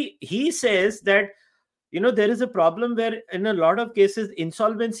 He says that there is a problem where in a lot of cases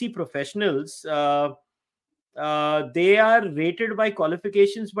insolvency professionals they are rated by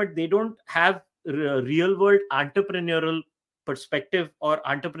qualifications, but they don't have real world entrepreneurial perspective or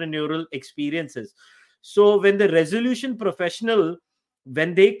entrepreneurial experiences. So when the resolution professional,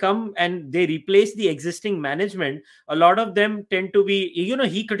 when they come and they replace the existing management, a lot of them tend to be,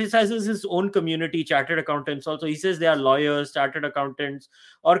 he criticizes his own community, chartered accountants also. He says they are lawyers, chartered accountants,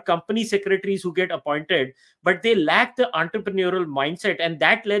 or company secretaries who get appointed, but they lack the entrepreneurial mindset, and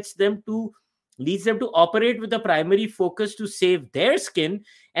that leads them to operate with a primary focus to save their skin,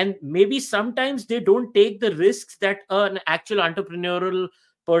 and maybe sometimes they don't take the risks that an actual entrepreneurial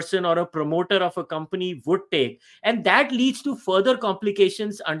person or a promoter of a company would take, and that leads to further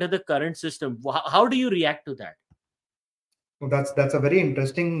complications under the current system. How do you react to that? Well, that's a very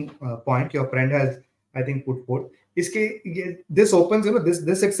interesting point your friend has, I think, put forth. This opens,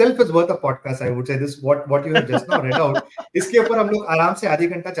 this itself is worth a podcast, I would say. This what you have just now read out, इसके ऊपर हम लोग आराम से आधी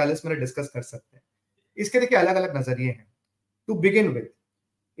घंटा 40 minute discuss कर सकते हैं. इसके देखिए अलग अलग नजरिए हैं. To begin with,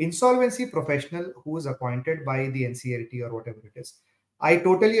 insolvency professional who is appointed by the NCLT or whatever it is, I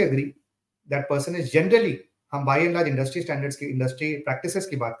totally agree. That person is generally, हम by and large industry standards की, industry practices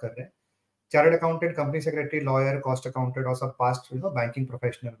की बात कर रहे हैं. Chartered accountant, company secretary, lawyer, cost accountant, और सब past banking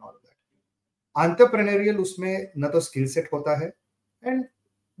professional and all of that. Entrepreneurial उसमें न तो skill set होता है, and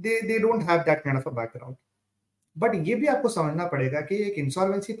they don't have that kind of a background. But ये भी आपको समझना पड़ेगा कि एक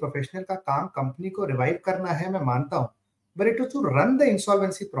insolvency professional का काम कंपनी को revive करना है, मैं मानता हूँ, but it is to run the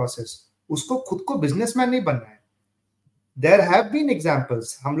insolvency process. उसको खुद को businessman नहीं बनना है. There have been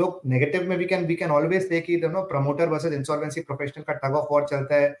examples. हम लोग negative में we can always say कि promoter versus insolvency professional का tug of war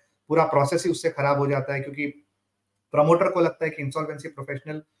चलता है, पूरा process ही उससे खराब हो जाता है, क्योंकि promoter को लगता है कि insolvency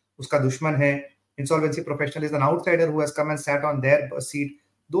professional उसका दुश्मन है. Insolvency professional is an outsider who has come and sat on their seat.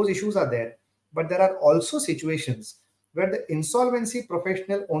 Those issues are there. But there are also situations where the insolvency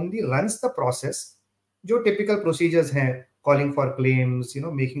professional only runs the process, जो typical procedures हैं, calling for claims,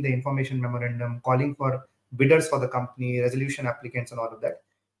 making the information memorandum, calling for bidders for the company, resolution applicants and all of that.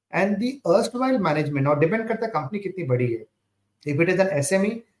 And the erstwhile management, now depend करता है company कितनी बड़ी है. If it is an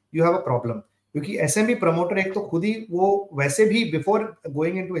SME, you have a problem. क्योंकि SME promoter एक तो खुद ही वो वैसे भी before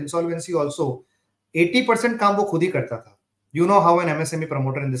going into insolvency also 80% काम वो खुद ही करता था. You know how an MSME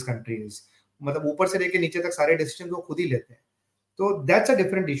promoter in this country is. मतलब ऊपर से लेके नीचे तक सारे डिसीजन वो खुद ही लेते हैं. So that's a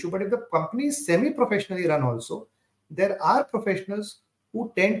different issue. But if the company is semi-professionally run also, there are professionals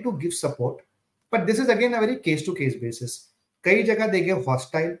who tend to give support. But this is again a very case-to-case basis. कई जगह they give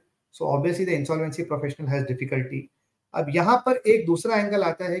hostile. So obviously the insolvency professional has difficulty. अब यहाँ पर एक दूसरा angle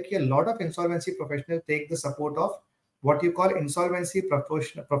आता है कि a lot of insolvency professionals take the support of what you call insolvency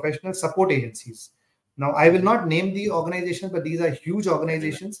professional support agencies. Now, I will not name the organizations, but these are huge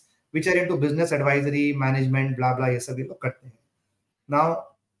organizations which are into business advisory, management, blah, blah, ये सभी लोग करते हैं. Now,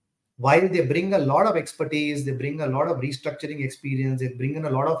 while they bring a lot of expertise, they bring a lot of restructuring experience, they bring in a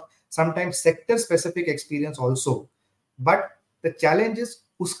lot of sometimes sector-specific experience also. But the challenge is,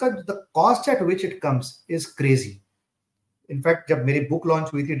 the cost at which it comes is crazy. In fact जब मेरी book launch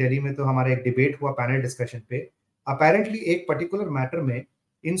हुई थी दिल्ली में तो हमारा एक debate हुआ panel discussion पे. अपेरेंटली एक पर्टिकुलर मैटर में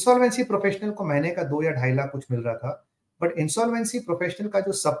इंसॉल्वेंसी प्रोफेशनल को महीने का 2 या 2.5 लाख कुछ मिल रहा था, बट इंसॉल्वेंसी प्रोफेशनल का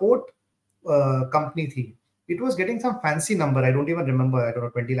जो सपोर्ट कंपनी थी, it was getting some fancy number. I don't even remember. I don't know,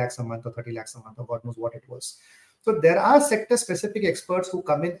 20 lakhs a month or 30 lakhs a month or God knows what it was. So there are sector specific experts who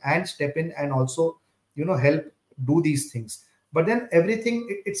come in and step in and also, help do these things. But then everything,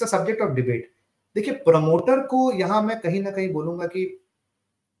 it's a subject of debate. देखिए, promoter को यहां मैं कहीं ना कहीं बोलूंगा कि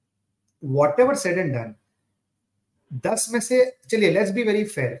whatever said and done, 10 में से, चलिए let's be very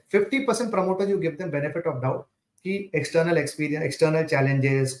fair, 50% promoters you give them benefit of doubt कि external experience, external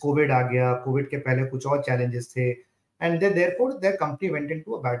challenges, covid आ गया, कोविड के पहले कुछ और चैलेंजेस थे, and therefore their company went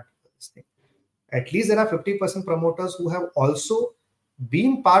into a bad thing. At least there are 50% promoters who have also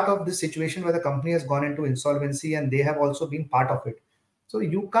been part of this situation where the company has gone into insolvency and they have also been part of it. So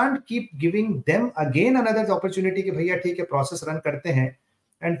you can't keep giving them again another opportunity कि भैया ठीक है process run करते हैं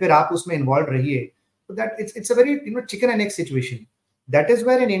and फिर आप उसमें involve रहिए. So that it's a very chicken and egg situation. That is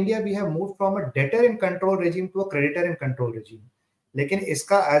where in India we have moved from a debtor in control regime to a creditor in control regime. लेकिन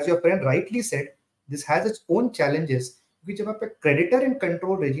इसका, as your friend rightly said, this has its own challenges. क्योंकि जब आप creditor in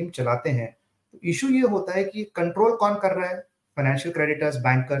control regime चलाते हैं तो issue ये होता है कि कंट्रोल कौन कर रहा है? Financial creditors,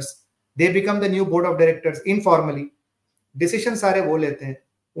 bankers. They become the new board of directors informally. Decision सारे वो लेते हैं.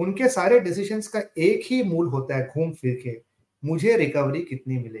 उनके सारे डिसीजंस का एक ही मूल होता है घूम फिर के, मुझे रिकवरी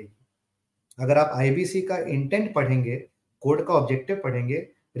कितनी मिलेगी. अगर आप आईबीसी का इंटेंट पढ़ेंगे, कोड का ऑब्जेक्टिव पढ़ेंगे,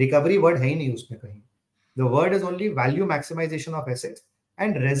 रिकवरी वर्ड है ही नहीं उसमें कहीं. The word is only value maximisation of assets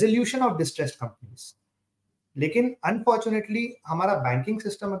and resolution of distressed companies. लेकिन अनफॉर्चुनेटली हमारा बैंकिंग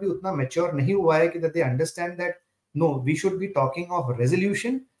सिस्टम अभी उतना मैच्योर नहीं हुआ है कि they understand that no, we should be talking of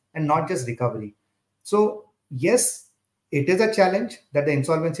resolution and not just recovery. So yes, it is a challenge that the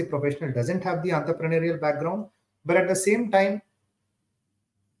insolvency professional doesn't have the entrepreneurial background, but at the same time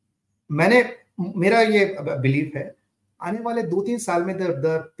मेरा ये belief है आने वाले 2-3 साल में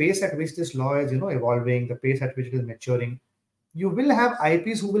the pace at which this law is evolving, the pace at which it is maturing, you will have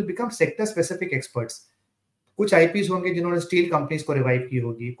IPs who will become sector specific experts. कुछ IPs होंगे जिन्होंने स्टील कंपनीज को रिवाइव की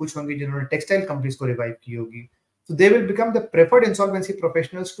होगी, कुछ होंगे जिन्होंने टेक्सटाइल कंपनीज को रिवाइव की होगी. So they will become the preferred insolvency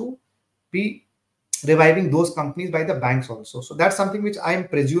professionals to be reviving those companies by the banks also. So that's something which I am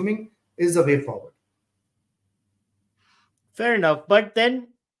presuming is the way forward. Fair enough. But then,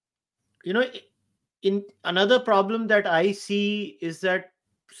 in another problem that I see is that,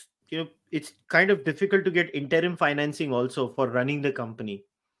 it's kind of difficult to get interim financing also for running the company,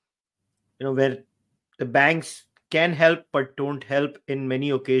 where the banks can help but don't help in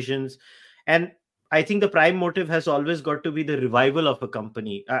many occasions. And I think the prime motive has always got to be the revival of a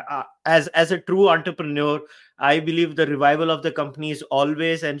company. As a true entrepreneur, I believe the revival of the company is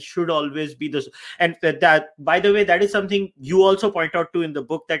always and should always be this. And that, by the way, that is something you also point out to in the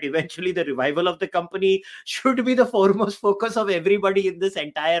book, that eventually the revival of the company should be the foremost focus of everybody in this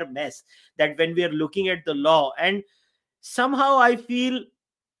entire mess. That when we are looking at the law, and somehow I feel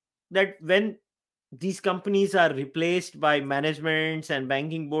that when these companies are replaced by managements and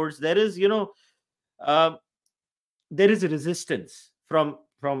banking boards, there is, there is resistance from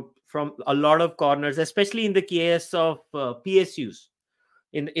a lot of corners, especially in the case of PSUs.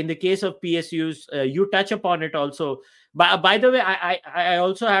 In the case of PSUs, you touch upon it also. By the way, I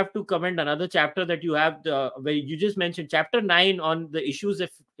also have to comment another chapter that you have, where you just mentioned chapter 9 on the issues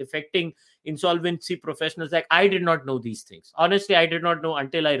affecting insolvency professionals. Like, I did not know these things. Honestly, I did not know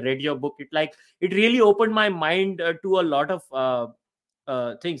until I read your book. It really opened my mind to a lot of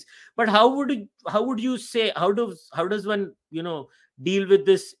things. But how would you say, how does one deal with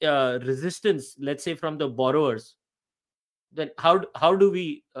this resistance, let's say, from the borrowers? Then how do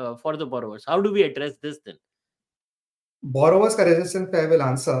we for the borrowers, how do we address this then? Borrowers का resistance पे I will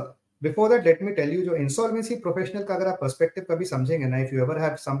answer. Before that, let me tell you, जो insolvency professional का अगर आप perspective कभी समझेंगे ना, if you ever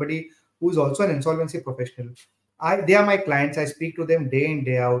have somebody who is also an insolvency professional, they are my clients. I speak to them day in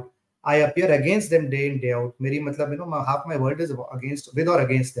day out. I appear against them day in day out. मेरी मतलब half my word is with or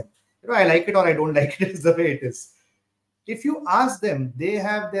against them. I like it or I don't like it, is the way it is. If you ask them, they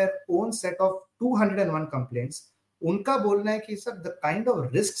have their own set of 201 complaints. उनका बोलना है कि sir, the kind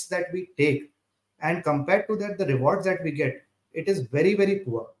of risks that we take and compared to that the rewards that we get, it is very very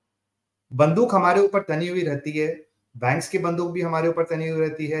poor. बंदूक हमारे ऊपर तनी हुई रहती है, बैंक्स की बंदूक भी हमारे ऊपर तनी हुई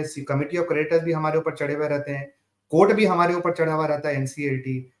रहती है, कमिटी ऑफ क्रेडिटर्स भी हमारे ऊपर चढ़े हुए रहते हैं, कोर्ट भी हमारे ऊपर चढ़ा हुआ रहता है,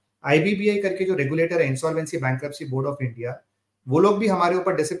 एनसीएलटी, आईबीबीआई करके जो रेगुलेटर है, insolvency bankruptcy board of India, वो लोग भी हमारे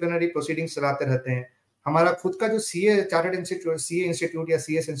ऊपर डिसिप्लिनरी प्रोसीडिंग्स चलाते रहते हैं। हमारा खुद का जो CA chartered institute, CA institute या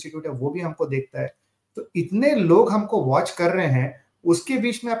सीएस इंस्टीट्यूट है, वो भी हमको देखता है। तो इतने लोग हमको वॉच कर रहे हैं, उसके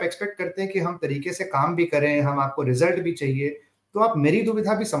बीच में आप एक्सपेक्ट करते हैं कि हम तरीके से काम भी करें, हम आपको रिजल्ट भी चाहिए, तो आप मेरी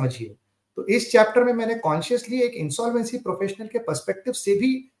दुविधा भी समझिए। तो इस चैप्टर में मैंने कॉन्शियसली एक इंसॉल्वेंसी प्रोफेशनल के पर्सपेक्टिव से भी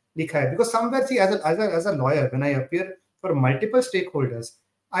लिखा है, because somewhere see as a lawyer when I appear for multiple stakeholders,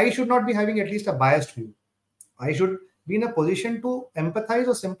 I should not be having at least a biased view. I should be in a position to empathize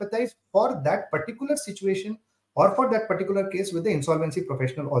or sympathize for that particular situation or for that particular case with the insolvency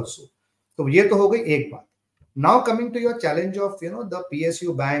professional also. तो ये तो हो गई एक बात. Now coming to your challenge of the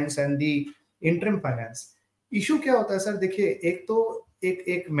PSU banks and the interim finance. Issue क्या होता है सर? देखिए, एक तो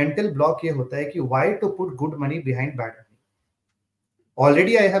एक मेंटल ब्लॉक ये होता है कि why to put good money behind bad money.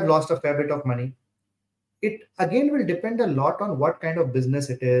 Already I have lost a fair bit of money. It again will depend a lot on what kind of business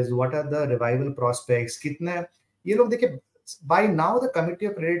it is, what are the revival prospects, कितने ये लोग देखिए. By now the committee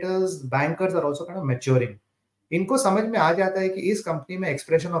of creditors, bankers are also kind of maturing. इनको समझ में आ जाता है कि इस कंपनी में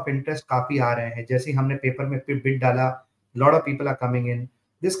एक्सप्रेशन ऑफ इंटरेस्ट काफी आ रहे हैं. जैसे ही हमने पेपर में बिड डाला, lot of people are coming in,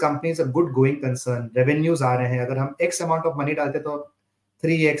 this company is a good going concern, revenues आ रहे हैं. अगर हम एक्स अमाउंट ऑफ मनी डालते तो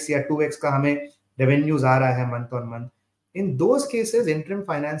 3x या 2x का हमें रेवेन्यूज आ रहा है month on month. In those cases, interim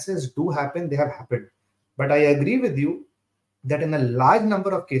finances do happen, they have happened. But I agree with you that in a large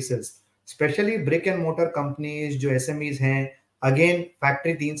number of cases, especially brick and mortar companies, जो SMEs हैं, again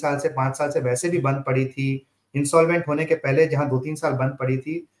factory 3 साल से 5 साल से वैसे भी बंद पड़ी थी, इंसॉल्वेंट होने के पहले जहां 2-3 साल बंद पड़ी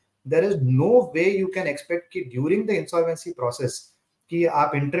थी, there is no way you can expect कि during the insolvency process कि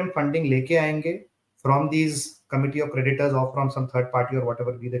आप interim funding लेके आएंगे from these committee of creditors or from some third party or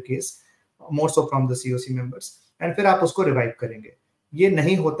whatever be the case, more so from the COC members, and फिर आप उसको revive करेंगे. ये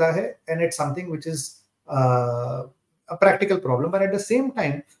नहीं होता है, and it's something which is a practical problem. But at the same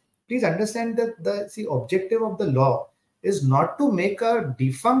time, please understand that the objective of the law is not to make a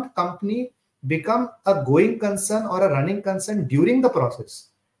defunct company become a going concern or a running concern during the process.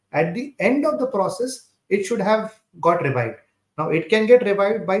 At the end of the process, it should have got revived. Now, it can get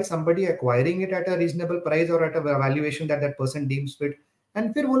revived by somebody acquiring it at a reasonable price or at a valuation that that person deems fit.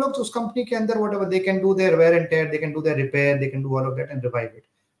 And फिर वो लोग उस company के अंदर whatever they can do their wear and tear, they can do their repair, they can do all of that and revive it.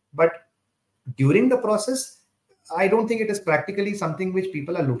 But during the process, I don't think it is practically something which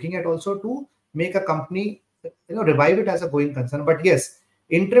people are looking at also to make a company, revive it as a going concern. But yes,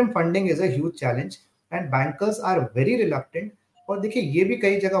 interim funding is a huge challenge and bankers are very reluctant. और देखिए, ये भी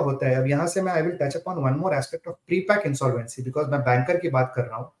कई जगह होता है. अब यहाँ से मैं I will touch upon one more aspect of pre-pack insolvency because मैं बैंकर की बात कर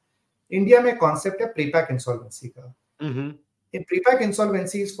रहा हूँ. इंडिया में कॉन्सेप्ट है pre-pack insolvency का. In pre-pack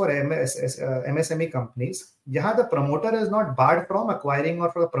insolvencies for MSME companies, जहाँ the promoter is not barred from acquiring or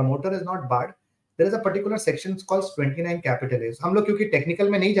for the promoter is not barred, there is a particular section called 29 capital A. हम लोग क्योंकि technical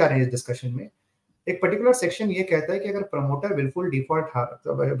में नहीं जा रहे हैं इस डिस्कशन में, एक पर्टिकुलर सेक्शन ये कहता है कि अगर प्रमोटर बिल्कुल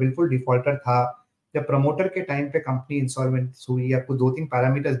डिफॉल्टर था, जब प्रमोटर के टाइम पे कंपनी इंसॉल्वेंट हुई, आपको 2-3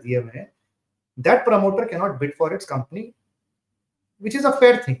 पैरामीटर्स दिए हुए हैं, that promoter can not bid for its company, which is a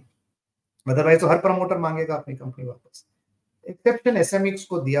fair thing. Otherwise तो हर प्रमोटर मांगेगा अपनी कंपनी वापस. एक्सेप्शन एसएमईज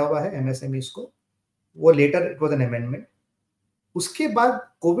को दिया हुआ है, एमएसएमईज को, वो later it was an amendment. उसके बाद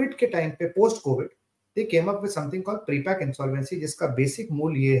कोविड के टाइम पे, post covid, they came up with something called prepack insolvency, जिसका बेसिक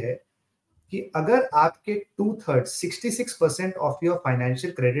मूल ये है कि अगर आपके 2/3 66% of your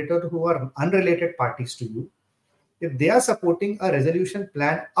financial creditor who are unrelated parties to you, if they are supporting a resolution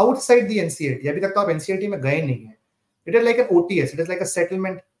plan outside the NCLT, अभी तक तो आप एनसीएलटी में गए नहीं है, it is like an OTS, it is like a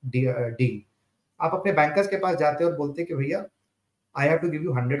settlement deal. आप अपने बैंकर्स के पास जाते हैं और बोलते हैं कि भैया I have to give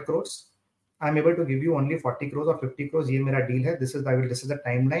you 100 crores, I am able to give you only 40 crores और 50 crores, ये मेरा डील है, दिस इज द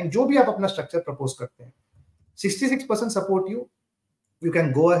टाइमलाइन. जो भी आप अपना स्ट्रक्चर प्रपोज करते हैं, 66% support you, you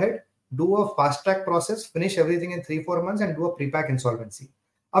can go ahead, do a fast track process, finish everything in 3-4 months and do a pre-pack insolvency.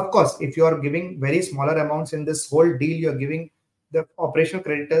 Of course, if you are giving very smaller amounts in this whole deal, you are giving the operational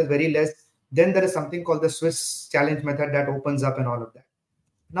creditors very less, then there is something called the Swiss challenge method that opens up and all of that.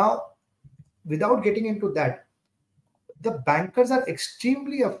 Now, without getting into that, the bankers are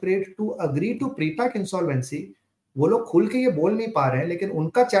extremely afraid to agree to pre-pack insolvency. वो लोग खुल के ये बोल नहीं पा रहे हैं, लेकिन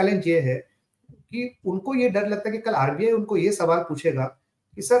उनका चैलेंज ये है कि उनको ये डर लगता है कि कल आरबीआई उनको ये सवाल पूछेगा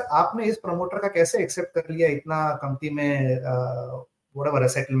कि सर आपने इस प्रमोटर का कैसे एक्सेप्ट कर लिया इतना कंपनी में व्हाटएवर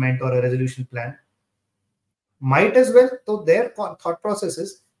सेटलमेंट और resolution plan. Might as well, तो their thought process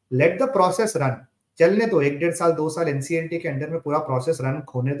is let the process run, चलने दो 1-1.5 साल 2 साल एनसीएलटी के अंडर में पूरा प्रोसेस रन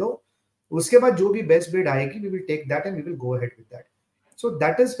होने दो. उसके बाद जो भी बेस्ट बिड आएगी, we will take that and we will go ahead with that. So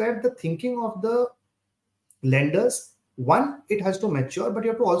that is where the thinking of the lenders, one, it has to mature, but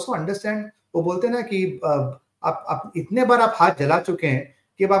you have to also understand, वो बोलते हैं ना कि आप इतने बार आप हाथ जला चुके हैं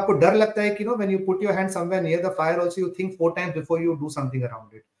कि अब आपको डर लगता है कि when you put your hand somewhere near the fire also you think 4 times before you do something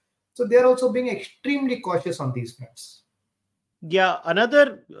around it. So they are also being extremely cautious on these fronts. Yeah,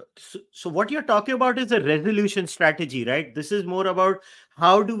 so what you're talking about is a resolution strategy, right? This is more about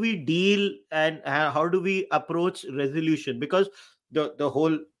how do we deal and how do we approach resolution, because the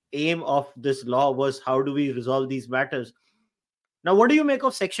whole aim of this law was how do we resolve these matters. Now, what do you make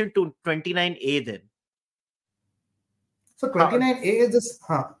of section 29A then? So 29A is this,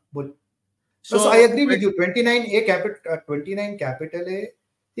 so I agree with you. 29A capital, 29 capital A,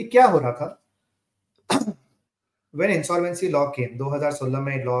 ये क्या हो रहा था? When insolvency law came, 2016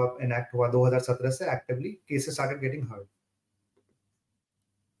 में law enact हुआ, 2017 से actively cases started getting heard.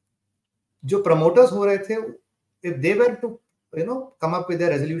 जो promoters हो रहे थे, if they were to come up with their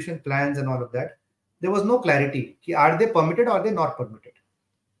resolution plans and all of that, there was no clarity कि are they permitted or are they not permitted.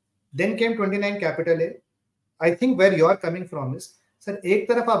 Then came 29 capital A. I think where you are coming from is, sir एक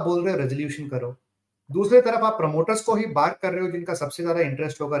तरफ आप बोल रहे हो resolution करो, दूसरे तरफ आप प्रमोटर्स को ही बात कर रहे हो जिनका सबसे ज्यादा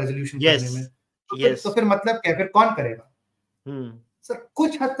इंटरेस्ट होगा रेजोल्यूशन करने में, तो फिर मतलब क्या, फिर कौन करेगा? सर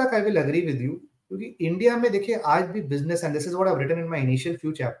कुछ हद तक I will agree with you, क्योंकि इंडिया में देखिए आज भी business, and this is what I have written in my initial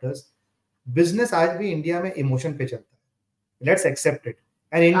few chapters, business आज भी इंडिया में इमोशन पे चलता है. Let's accept it.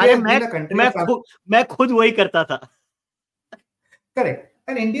 And India is been a country, मैं खुद वही करता था. Correct.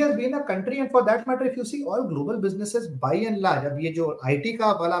 And India has been a country, and for that matter, if you see all global businesses by and large, अब ये जो IT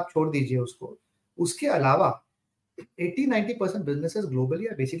का वाला आप छोड़ दीजिए उसको, उसके अलावा 80-90% businesses globally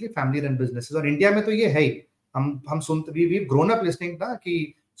are basically family run businesses. और इंडिया में तो ये है ही, हम सुनते, we've grown up listening ना कि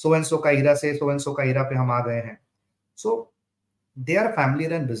so and so का हीरा से so and so का हीरा पे हम आ गए हैं. So they are family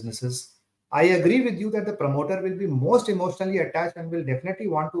run businesses. I agree with you that the promoter will be most emotionally attached and will definitely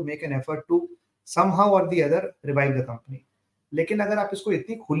want to make an effort to somehow or the other revive the company. लेकिन अगर आप इसको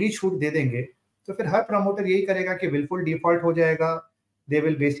इतनी खुली छूट दे देंगे तो फिर हर प्रमोटर यही करेगा कि विलफुल डिफॉल्ट हो जाएगा. They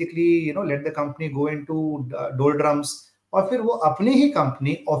will basically let the company go into डोलड्रम्स, और फिर वो अपनी ही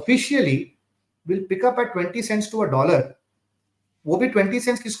company officially will pick up at 20 cents to $1. वो भी 20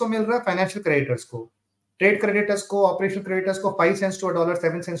 सेंट्स किसको मिल रहा है? फाइनेंशियल क्रेडिटर्स को, ट्रेड क्रेडिटर्स को, ऑपरेशनल क्रेडिटर्स को 5 सेंट्स टू $1,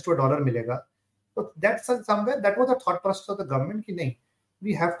 7 सेंट्स टू $1 मिलेगा. तो that's somewhere that was the thought process of the government कि नहीं,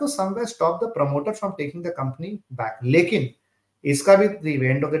 we have to somewhere stop the promoter from taking the company back. लेकिन इसका भी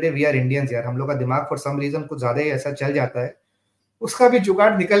end of the day we are Indians यार, हम लोग का दिमाग फॉर सम रीजन कुछ ज्यादा ही ऐसा चल जाता है, उसका भी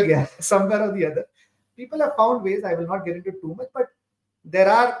जुगाड़ निकल गया समवेयर और the other. People have found veg, I will not get into too much, but there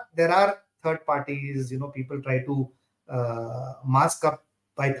are third parties, people try to mask up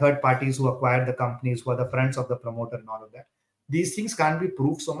by third parties who acquired the companies, who are the friends of the promoter and all of that. These things can't be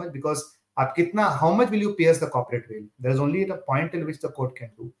proved so much because आप कितना, how much will you pierce the corporate veil? There is only a point till which the court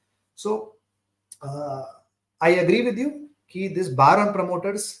can do. So I agree with you कि this bar on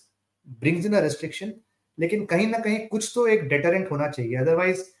promoters brings in a restriction, लेकिन कहीं ना कहीं कुछ तो एक deterrent होना चाहिए.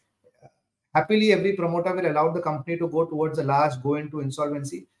 Otherwise, happily every promoter will allow the company to go towards the last, go into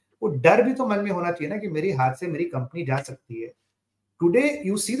insolvency. वो डर भी तो मन में होना चाहिए ना कि मेरी हाथ से मेरी कंपनी जा सकती है. Today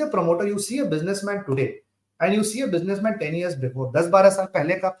you see the promoter, you see a businessman today, and you see a businessman 10 years before. 10-12 साल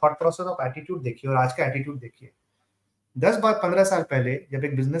पहले का thought process of attitude देखिए और आज का attitude देखिए. 10-15 साल पहले जब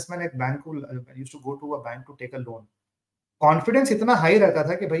एक businessman एक बैंक को used to go to a bank to take a loan, confidence इतना हाई रहता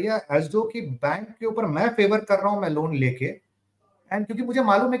था कि भैया एज दो कि बैंक के ऊपर मैं फेवर कर रहा हूं, मैं लोन लेके, एंड क्योंकि मुझे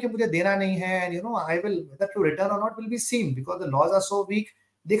मालूम है कि मुझे देना नहीं है, and I will whether to return और not will be seen because the laws are so weak,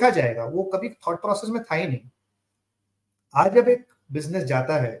 देखा जाएगा. वो कभी थॉट प्रोसेस में था ही नहीं. आज जब एक बिजनेस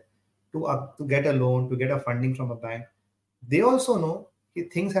जाता है to get a loan, to get a funding from a bank, they also no कि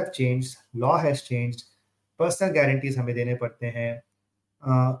things have changed, law has changed, personal guarantees हमें देने पड़ते हैं,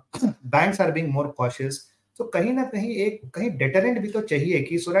 banks are being more cautious. तो कहीं ना कहीं डेटरेंट भी तो चाहिए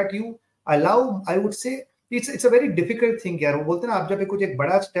कि so that you allow, I would say it's a very difficult thing यार. वो बोलते हैं ना, आप जब कुछ एक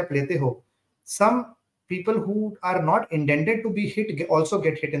बड़ा स्टेप लेते हो, सम people who are not intended to be hit also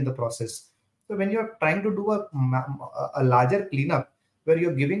get hit in the process. So when you're trying to do a larger cleanup where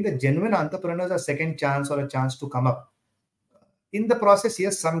you're giving the genuine entrepreneurs a second chance or a chance to come up, in the process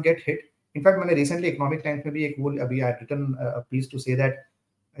yes, some get hit. In fact, मैंने recently Economic Times में भी एक वो अभी I had written a piece to say that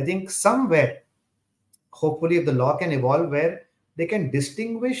I think somewhere, hopefully if the law can evolve where they can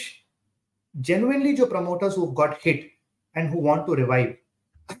distinguish genuinely जो promoters who got hit and who want to revive,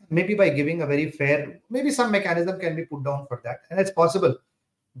 maybe by giving a very fair, maybe some mechanism can be put down for that, and it's possible.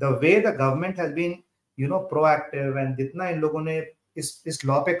 The way the government has been proactive and जितना इन लोगों ने इस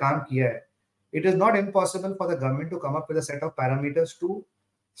law पे काम किया है, it is not impossible for the government to come up with a set of parameters to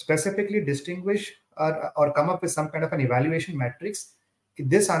specifically distinguish or come up with some kind of an evaluation matrix.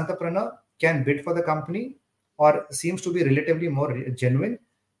 This entrepreneur can bid for the company or seems to be relatively more genuine,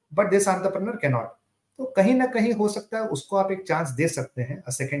 but this entrepreneur cannot. तो कहीं ना कहीं हो सकता है उसको आप एक चांस दे सकते हैं,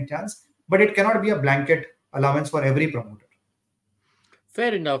 a second chance, but it cannot be a blanket allowance for every promoter.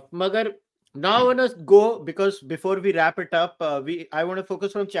 Fair enough. Magar, now I want to go, because before we wrap it up, I want to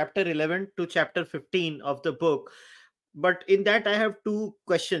focus from chapter 11 to chapter 15 of the book. But in that, I have two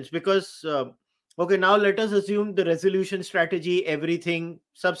questions, because okay, now let us assume the resolution strategy, everything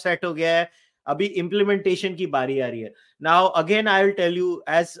sab set ho gaya hai. Abhi implementation ki bari aa rahi hai. Now again, I will tell you,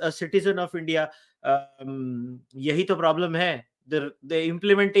 as a citizen of India, yahi to problem hai. The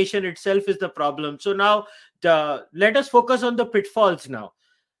implementation itself is the problem. So now let us focus on the pitfalls now.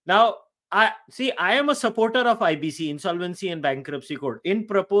 Now, I am a supporter of IBC, Insolvency and Bankruptcy Code. In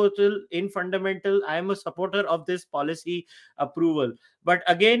proposal, in fundamental, I am a supporter of this policy approval. But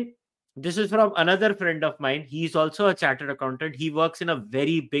again, this is from another friend of mine. He is also a chartered accountant. He works in a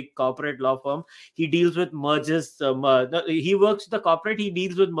very big corporate law firm. He deals with mergers. He works the corporate. He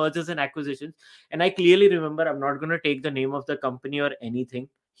deals with mergers and acquisitions. And I clearly remember, I'm not going to take the name of the company or anything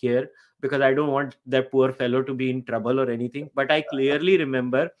here, because I don't want that poor fellow to be in trouble or anything. But I clearly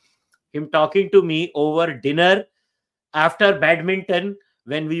remember him talking to me over dinner after badminton,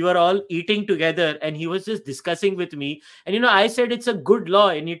 when we were all eating together, and he was just discussing with me. And I said it's a good law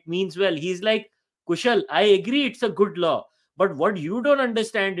and it means well. He's like, Kushal, I agree it's a good law, but what you don't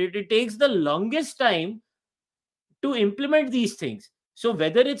understand, it takes the longest time to implement these things. So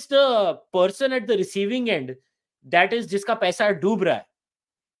whether it's the person at the receiving end, that is jiska paisa doob raha hai,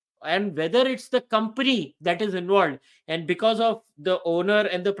 and whether it's the company that is involved, and because of the owner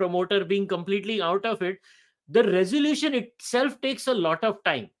and the promoter being completely out of it, the resolution itself takes a lot of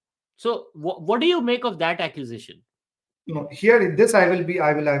time. So what do you make of that accusation? Here in this I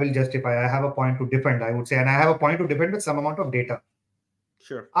will justify. I have a point to defend, I would say, and I have a point to defend with some amount of data.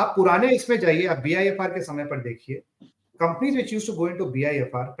 Sure. आप पुराने इसमें जाइए, आप BIFR के समय पर देखिए, companies which used to go into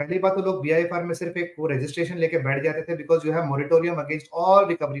BIFR, पहली बात तो लोग BIFR में सिर्फ एक वो रजिस्ट्रेशन लेके बैठ जाते थे because you have moratorium against all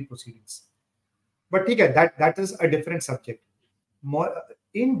recovery proceedings. But ठीक है, that is a different subject.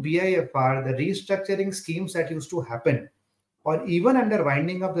 In BIFR, the restructuring schemes that used to happen, or even under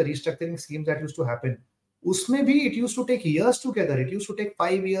winding up the restructuring schemes that used to happen, usme bhi it used to take years together. It used to take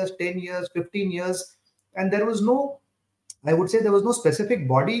 5 years, 10 years, 15 years, and there was no, I would say there was no specific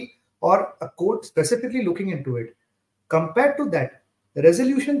body or a court specifically looking into it. Compared to that, the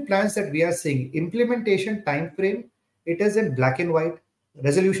resolution plans that we are seeing, implementation time frame, it is in black and white.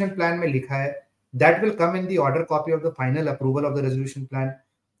 Resolution plan mein likha hai. That will come in the order copy of the final approval of the resolution plan.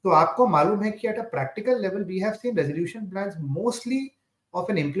 तो आपको मालूम है कि at a practical level we have seen resolution plans mostly of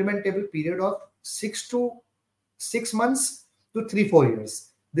an implementable period of 6 months to 3-4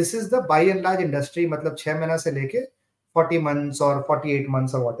 years. This is the by and large industry, मतलब 6 महीना से लेके 40 months or 48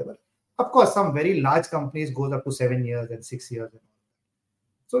 months or whatever. Of course, some very large companies goes up to 7 years and 6 years.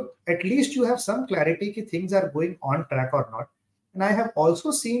 So at least you have some clarity कि things are going on track or not. And I have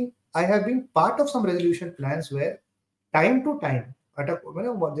also seen, I have been part of some resolution plans where time to time,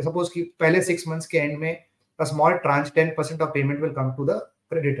 suppose कि पहले 6 months के end में a small tranche 10% of payment will come to the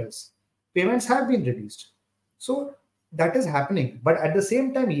creditors. Payments have been released. So that is happening. But at the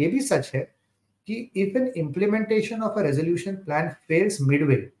same time, ये भी सच है कि if an implementation of a resolution plan fails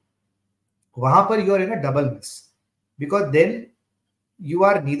midway, वहां पर you are in a double mess, because then you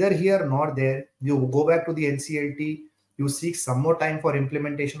are neither here nor there. You go back to the NCLT, you seek some more time for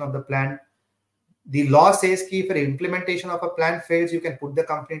implementation of the plan. The law says कि if implementation of a plan fails, you can put the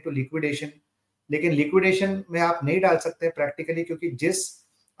company into liquidation. लेकिन liquidation में आप नहीं डाल सकते practically, क्योंकि जिस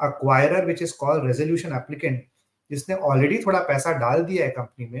acquirer which is called resolution applicant, जिसने already थोड़ा पैसा डाल दिया है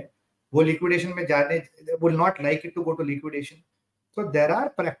कंपनी में, वो liquidation में जाने will not like it to go to liquidation. So there are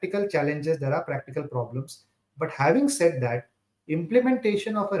practical challenges, there are practical problems. But having said that,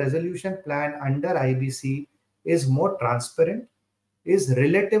 implementation of a resolution plan under IBC is more transparent, is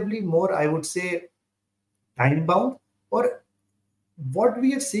relatively more, I would say, time bound, or what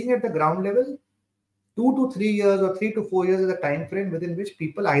we are seeing at the ground level, 2 to 3 years or 3 to 4 years is the time frame within which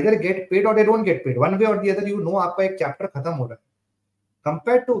people either get paid or they don't get paid. One way or the other, आपका एक chapter खत्म हो रहा है.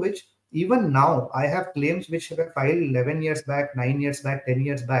 Compared to which, even now, I have claims which were filed 11 years back, 9 years back, 10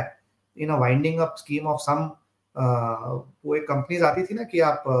 years back, in a winding up scheme of some वो एक companies आती थी ना कि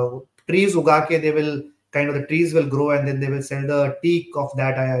आप trees उगा के they will kind of, the trees will grow and then they will sell the teak of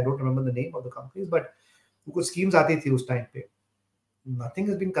that. I don't remember the name of the companies, but कुछ schemes आती थी उस time पे. Nothing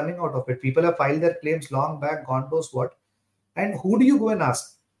has been coming out of it. People have filed their claims long back, God knows what. And who do you go and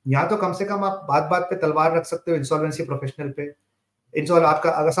ask? यहाँ तो कम से कम आप बात पे तलवार रख सकते हो इंसॉल्वेंसी प्रोफेशनल पे. आपका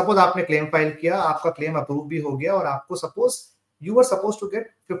अगर सपोज आपने क्लेम फाइल किया, आपका क्लेम अप्रूव भी हो गया, और आपको suppose you were supposed to get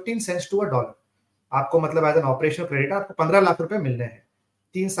 15 cents to a dollar. आपको मतलब एज एन ऑपरेशनल क्रेडिटर आपको 15 लाख रुपए मिलने हैं,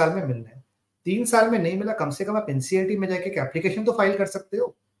 3 साल में मिलने हैं। 3 साल में नहीं मिला, कम से कम आप एनसीएलटी में जाके एप्लीकेशन तो फाइल कर सकते हो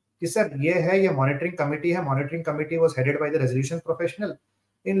कि सर ये है, ये मॉनिटरिंग कमेटी है, monitoring committee was headed by the resolution professional,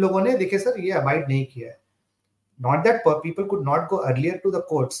 इन लोगों ने देखिए सर ये अबाइड नहीं किया है। Not that people could not go earlier to the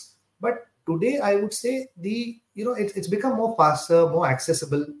courts, but today I would say it's become more faster, more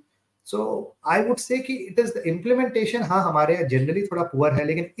accessible. So I would say कि it is the implementation, हाँ हमारे यहाँ generally थोड़ा poor है,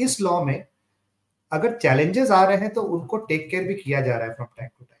 लेकिन इस law में अगर challenges आ रहे हैं तो उनको take care भी किया जा रहा है from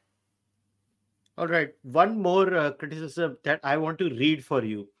time to time. All right, one more criticism that I want to read for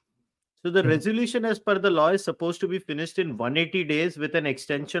you. So the resolution as per the law is supposed to be finished in 180 days with an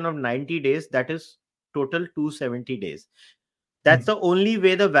extension of 90 days. That is total 270 days. That's the only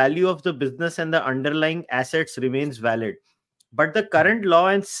way the value of the business and the underlying assets remains valid. But the current law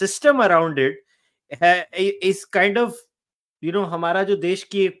and system around it is kind of, हमारा जो देश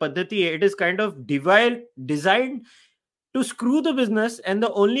की एक पद्धति है, it is kind of designed to screw the business, and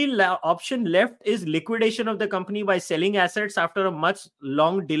the only option left is liquidation of the company by selling assets after a much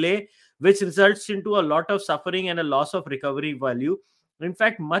long delay, which results into a lot of suffering and a loss of recovery value. In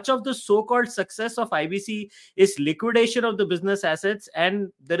fact, much of the so-called success of IBC is liquidation of the business assets,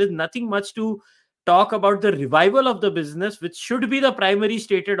 and there is nothing much to talk about the revival of the business, which should be the primary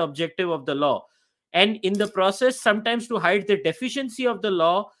stated objective of the law. And in the process, sometimes to hide the deficiency of the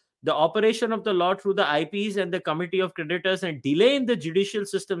law, the operation of the law through the IPs and the committee of creditors, and delay in the judicial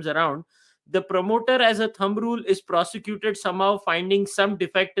systems around, the promoter as a thumb rule is prosecuted somehow finding some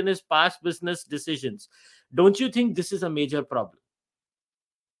defect in his past business decisions. Don't you think this is a major problem?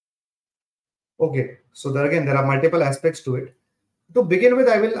 Okay, so there are multiple aspects to it. To begin with,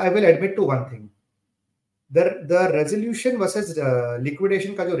 I will admit to one thing. The resolution versus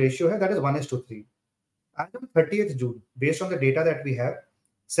liquidation ka jo ratio hai, that is 1:3. As of 30th June, based on the data that we have,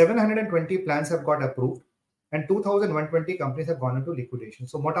 720 plans have got approved and 2,120 companies have gone into liquidation.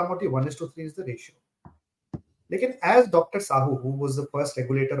 So mota-moti 1:3 is the ratio. Lekin as Dr. Sahu, who was the first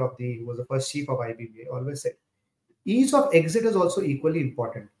regulator who was the first chief of IBBA, always said, ease of exit is also equally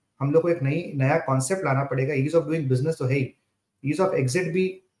important. हम लोग को एक नया concept लाना पड़ेगा. Ease of doing business तो है ही, ease of exit भी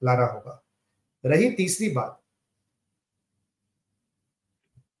लाना होगा. रही तीसरी बात,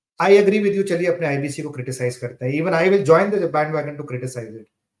 आई एग्री विद यू, चलिए अपने आईबीसी को क्रिटिसाइज करते हैं. Even I will join the bandwagon to criticise it.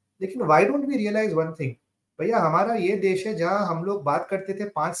 लेकिन why don't we realise one thing, भैया हमारा ये देश है जहां हम लोग बात करते थे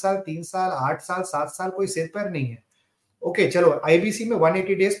 5 साल, 3 साल, 8 साल, 7 साल, कोई सिर पैर नहीं है. ओके चलो, आईबीसी में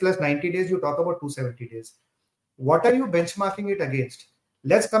 180 days plus 90 days, you talk about 270 days. What are you benchmarking it against?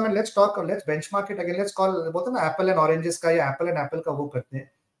 Let's come and let's benchmark it again. Let's call बोलते ना एप्पल एंड ऑरेंजेस का या एप्पल एंड एप्पल का वो करते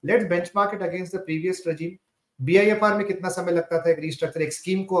हैं. Let's benchmark it against the previous regime. BIFR में कितना समय लगता था एक रीस्ट्रक्चर, एक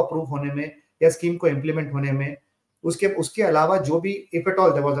स्कीम को अप्रूव होने में या स्कीम को इंप्लीमेंट होने में. उसके अलावा जो भी if at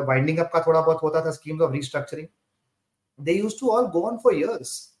all there was a winding up का थोड़ा बहुत होता था schemes of restructuring, they used to all go on for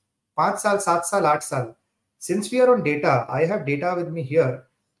years. 5 साल, 7 साल, 8 साल. Since we are on data, I have data with me here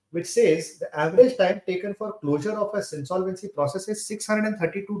which says the average time taken for closure of a insolvency process is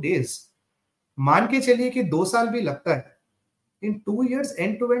 632 days. मान के चलिए कि 2 साल भी लगता है. In 2 years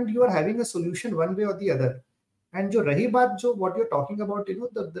end to end you are having a solution one way or the other. And जो रही बात जो what you're talking about,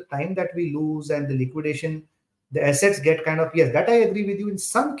 the time that we lose and the liquidation, the assets get kind of, yes, that I agree with you. In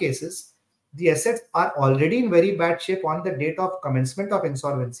some cases the assets are already in very bad shape on the date of commencement of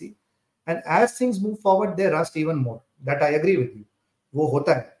insolvency, and as things move forward they rust even more. That I agree with you, वो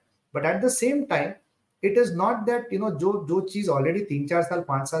होता है. But at the same time, it is not that जो चीज already 3-4 साल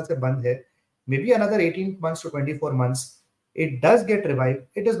 5 साल से बंद है, maybe another 18 months to 24 months it does get revived.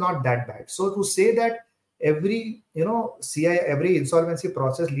 It is not that bad. So to say that every every insolvency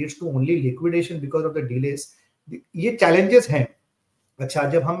process leads to only liquidation because of the delays, ये challenges हैं. अच्छा,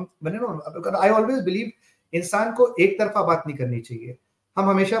 जब हम I always believe इंसान को एक तरफा बात नहीं करनी चाहिए. हम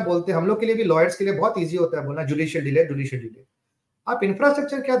हमेशा बोलते हैं, हम लोग के लिए भी, लॉयर्स के लिए बहुत इजी होता है बोलना जुडिशियल डिले. आप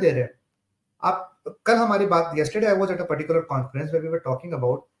इंफ्रास्ट्रक्चर क्या दे रहे हैं? आप कल हमारी बात, yesterday I was at a particular conference where we were talking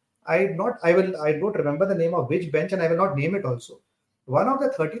about, I don't remember the name of which bench and I will not name it also. One of the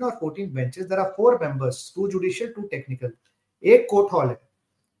 13 or 14 benches, there are 4 members, 2 judicial, 2 technical. एक court hall है,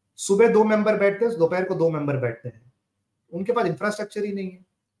 सुबह 2 member बैठते हैं, दोपहर को 2 member बैठते हैं. उनके पास इंफ्रास्ट्रक्चर ही नहीं है.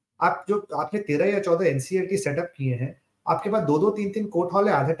 आपने 13 या 14 एनसीएलटी सेटअप किए हैं, आपके पास 2-2, 3-3 कोर्ट हॉल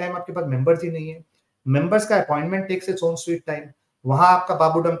है, आधे टाइम आपके पास मेंबर्स ही नहीं है. मेंबर्स का appointment takes its own sweet time. वहां आपका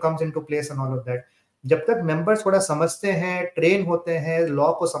babudom comes into place and all of that. जब तक मेंबर्स थोड़ा समझते हैं, ट्रेन होते हैं,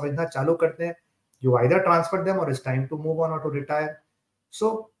 लॉ को समझना चालू करते हैं, you either transfer them or it's time to move on or to retire.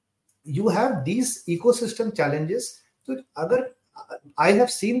 So you have these ecosystem challenges. So I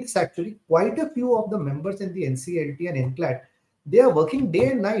have seen this actually, quite a few of the members in the NCLT and NCLAT, they are working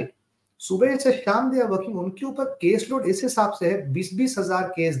day and night. सुबह से शाम they are working, उनके ऊपर case load इस हिसाब से है 20-20 हजार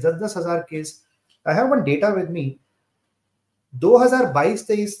केस, 10-10 हजार case. I have one data with me,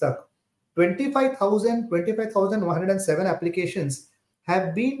 2022-23 तक 25,107 applications have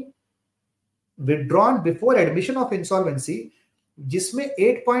been withdrawn before admission of insolvency, जिसमें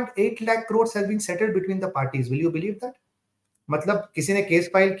 8.8 lakh crores has been settled between the parties. Will you believe that? मतलब किसी ने केस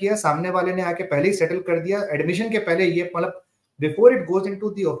फाइल किया, सामने वाले ने आके पहले ही सेटल कर दिया, एडमिशन के पहले. ये मतलब before it goes into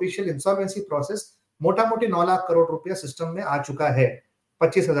the official insolvency process मोटा मोटी 9 लाख करोड़ रुपया सिस्टम में आ चुका है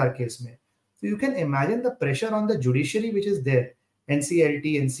 25,000 केस में. So you can imagine the pressure on the judiciary which is there,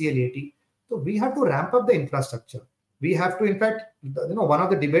 NCLT, NCLAT. So we have to ramp up the infrastructure. We have to, in fact, one of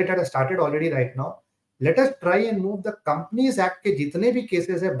the debate that has started already right now. Let us try and move the Companies Act के जितने भी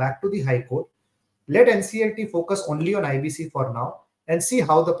cases है back to the High Court. Let NCLT focus only on IBC for now and see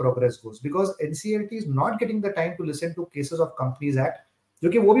how the progress goes. Because NCLT is not getting the time to listen to cases of Companies Act, जो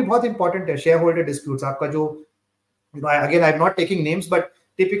कि वो भी बहुत important है. Shareholder disputes, आपका जो, again I'm not taking names, but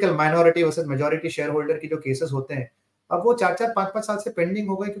typical minority versus majority share holder की जो केसेस होते हैं, अब वो 4-4 5-5 साल से पेंडिंग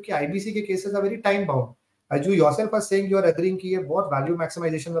हो गए क्योंकि आईबीसी के cases are very time bound. As you yourself are saying, you are agreeing कि ये बहुत वैल्यू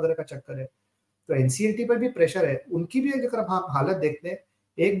मैक्सिमाइजेशन वगैरह का चक्कर है. तो एनसीएलटी पर भी प्रेशर है. उनकी भी अगर हम हालत देखते हैं,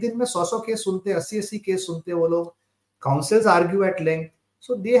 एक दिन में 100 केस सुनते, 80 केस सुनते वो लोग. Counsels argue at length,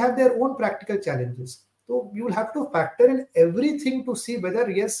 so they have their own practical challenges. तो you will have to factor in everything to see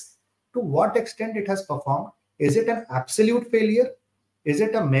whether yes to what extent it has performed. Is it an absolute failure? Is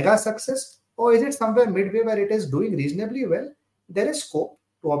it a mega success, or is it somewhere midway where it is doing reasonably well? There is scope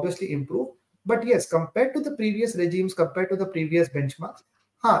to obviously improve, but yes, compared to the previous regimes, compared to the previous benchmarks,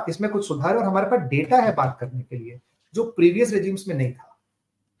 हाँ इसमें कुछ सुधार और हमारे पास data है बात करने के लिए जो previous regimes में नहीं था.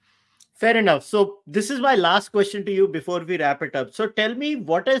 Fair enough. So this is my last question to you before we wrap it up. So tell me,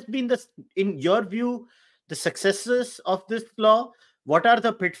 what has been in your view, the successes of this law? What are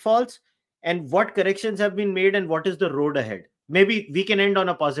the pitfalls, and what corrections have been made, and what is the road ahead? Maybe we can end on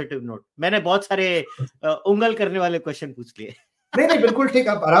a positive note. मैंने बहुत सारे उंगल करने वाले question पूछ लिए. नहीं बिल्कुल ठीक,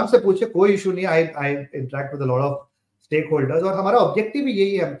 आप आराम से पूछिए, कोई इशू नहीं. I interact with a lot of stake holders और हमारा ऑब्जेक्टिव भी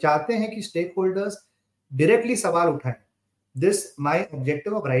यही है. हम चाहते हैं कि स्टेक होल्डर्स डायरेक्टली सवाल उठाएं. My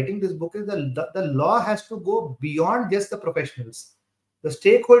objective of writing this book is the law has to go beyond just the professionals. The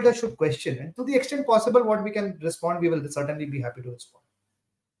stakeholders should question, and to the extent possible what we can respond, we will certainly be happy to respond.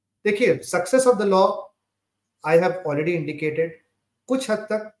 देखिए, success of the law I have already indicated. कुछ हद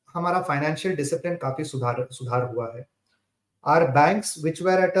तक हमारा financial discipline काफी सुधार हुआ है. Our banks which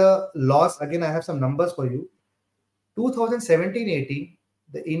were at a loss, again I have some numbers for you. 2017-18,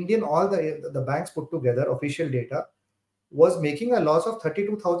 the Indian, all the banks put together, official data, was making a loss of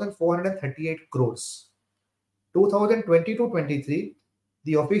 32,438 crores. 2022-23,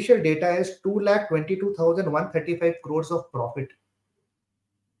 the official data is 2,22,135 crores of profit.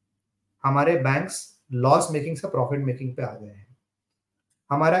 हमारे banks loss making से profit making पे आ गए हैं.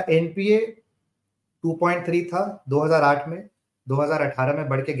 हमारा NPA 2.3 था 2008 में, 2018 में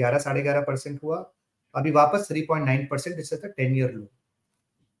बढ़ के 11-11.5% हुआ. अभी वापस 3.9%. It's at 10-year low,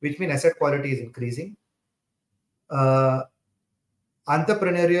 which means asset quality is increasing.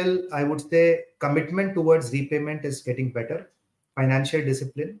 Entrepreneurial, I would say, commitment towards repayment is getting better. Financial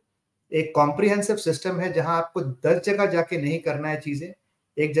discipline, एक comprehensive system है जहां आपको 10 जगह जाके नहीं करना है चीजें,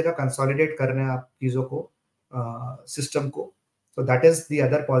 एक जगह कंसोलिडेट करना है आप चीजों को, सिस्टम को. So that is the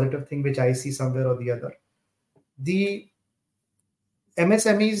other positive thing which I see somewhere or the other. The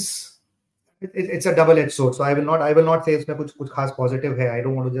MSMEs, it's a double-edged sword. So I will not say इसमें कुछ खास positive है. I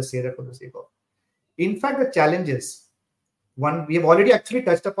don't want to just say that for the sake of. In fact, the challenges, one we have already actually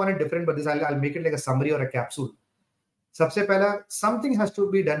touched upon it different, but this I'll make it like a summary or a capsule. सबसे पहला, something has to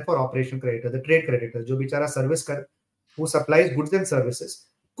be done for operation creditor, the trade creditor, जो बेचारा service कर, who supplies goods and services.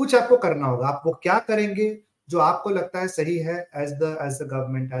 कुछ आपको करना होगा. आप वो क्या करेंगे जो आपको लगता है सही है as the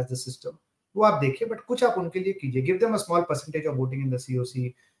government, as the system, वो आप देखिए, बट कुछ आप उनके लिए कीजिए. Give them a small percentage of voting in the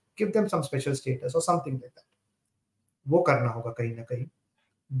COC, give them some special status or something like that. वो करना होगा कहीं ना कहीं.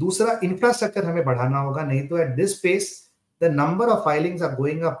 दूसरा, इंफ्रास्ट्रक्चर हमें बढ़ाना होगा. नहीं तो at this pace the number of filings are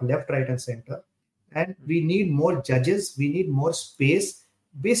going up left, right and center, and we need more judges, we need more space.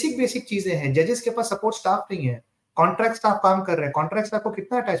 Basic चीजें हैं. जजेस के पास सपोर्ट स्टाफ नहीं है, कॉन्ट्रैक्ट स्टाफ काम कर रहे हैं. कॉन्ट्रैक्ट स्टाफ को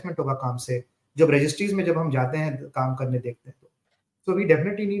कितना अटैचमेंट होगा काम से जब रजिस्ट्रीज में जब हम जाते हैं काम करने देखते हैं. So we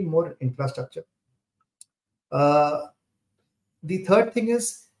definitely need more infrastructure. The third thing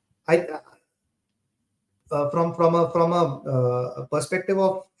is, from a perspective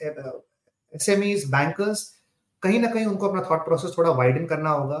of SMEs, bankers, कहीं ना कहीं उनको अपना thought process थोड़ा widen करना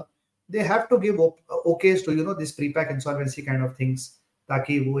होगा. They have to give okays to this pre-pack insolvency kind of things,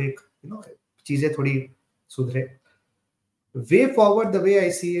 ताकि वो एक चीजें थोड़ी सुधरे. Way forward, the way I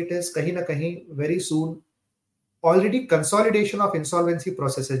see it is कहीं ना कहीं very soon already consolidation of insolvency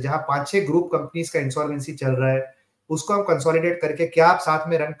processes, जहां 5-6 ग्रुप कंपनीज का इंसॉल्वेंसी चल रहा है, उसको हम कंसोलिडेट करके क्या आप साथ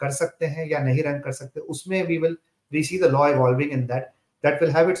में रन कर सकते हैं या नहीं रन कर सकते, उसमें we see the law evolving in that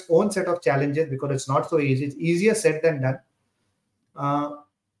will have its own set of challenges because it's not so easy. It's easier said than done.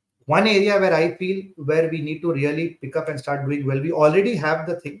 One area where I feel where we need to really pick up and start doing well, we already have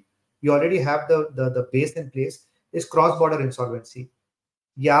the thing, we already have the base in place, is cross border insolvency.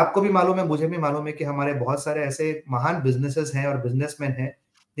 ये आपको भी मालूम है, मुझे भी मालूम है कि हमारे बहुत सारे ऐसे महान बिजनेसेस हैं और बिजनेसमैन हैं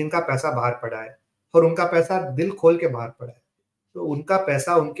जिनका पैसा बाहर पड़ा है, और उनका पैसा दिल खोल के बाहर पड़ा है. तो उनका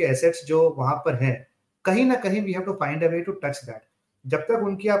पैसा, उनके एसेट्स जो वहां पर हैं, कहीं ना कहीं we have to find a way to touch that. जब तक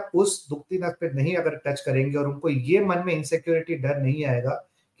उनकी आप उस दुखती नस पे नहीं अगर टच करेंगे और उनको ये मन में इनसिक्योरिटी, डर नहीं आएगा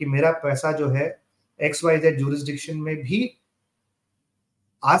कि मेरा पैसा जो है XYZ जुरिस्डिक्शन में भी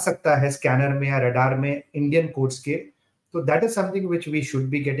आ सकता है, स्कैनर में या रडार में इंडियन कोर्ट्स के, so that is something which we should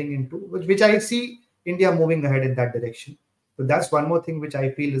be getting into, which I see India moving ahead in that direction. So that's one more thing which I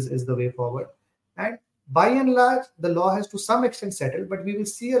feel is the way forward. And by and large, the law has to some extent settled, but we will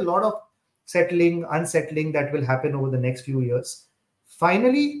see a lot of settling, unsettling that will happen over the next few years.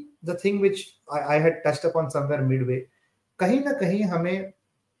 Finally, the thing which I had touched upon somewhere midway, कहीं ना कहीं हमें,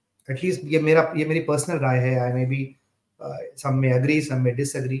 at least ये मेरी personal राय है, I may be, some may agree, some may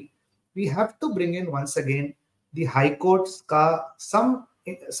disagree, we have to bring in once again the high courts का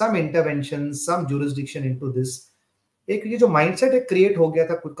some intervention, some jurisdiction into this. एक ये जो mindset एक create हो गया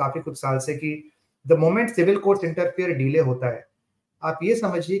था कुछ साल से कि the moment civil courts interfere delay होता है, आप ये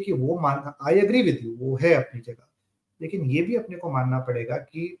समझिए कि वो मानना, I agree with you, वो है अपनी जगह, लेकिन ये भी अपने को मानना पड़ेगा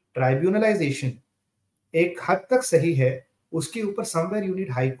कि ट्राइब्यूनलाइजेशन एक हद तक सही है, उसके ऊपर somewhere you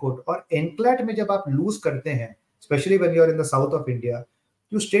need high court. और NCLAT में जब आप lose करते हैं, especially when you are in the south of India,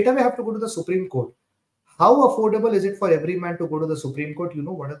 you straight away have to go to the Supreme Court. How affordable is it for every man to go to the Supreme Court? You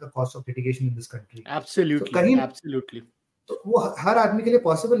know what are the costs of litigation in this country? Absolutely, absolutely. तो वो हर आदमी के लिए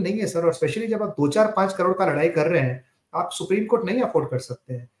possible नहीं है sir, और specially जब आप 2-4-5 करोड़ का लड़ाई कर रहे हैं, आप सुप्रीम कोर्ट नहीं अफोर्ड कर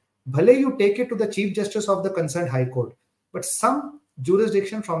सकते हैं. भले you take it to the chief justice of the concern high court, but some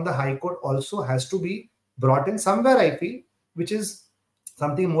jurisdiction from the high court also has to be brought in somewhere, I feel, which is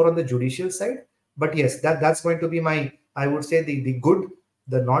something more on the judicial side. But yes, that's going to be my, I would say, the good,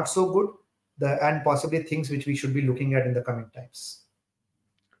 the not so good, and possibly things which we should be looking at in the coming times.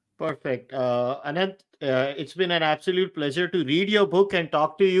 Perfect. Anant, it's been an absolute pleasure to read your book and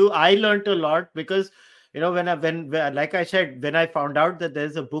talk to you. I learned a lot because, you know, when like I said, when I found out that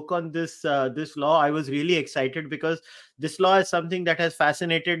there's a book on this law, I was really excited because this law is something that has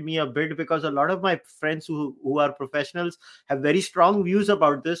fascinated me a bit, because a lot of my friends who are professionals have very strong views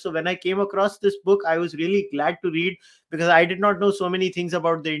about this. So when I came across this book, I was really glad to read, because I did not know so many things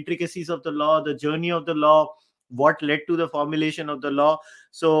about the intricacies of the law, the journey of the law, what led to the formulation of the law.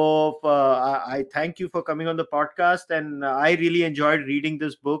 So I thank you for coming on the podcast, and I really enjoyed reading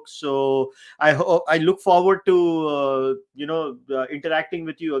this book. So I look forward to interacting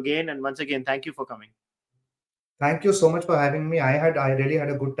with you again. And once again, thank you for coming. Thank you so much for having me. I really had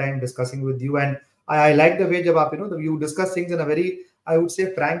a good time discussing with you, and I like the way you discuss things in a very, I would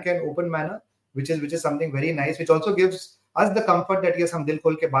say, frank and open manner, which is something very nice, which also gives us the comfort that yes, हम दिल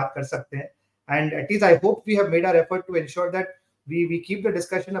खोल के बात कर सकते हैं. And at least I hope we have made our effort to ensure that we keep the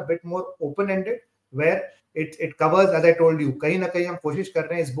discussion a bit more open-ended, where it covers, as I told you, कहीं ना कहीं हम कोशिश कर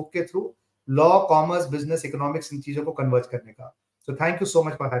रहे हैं इस book के through law, commerce, business, economics इन चीजों को converge करने का. So thank you so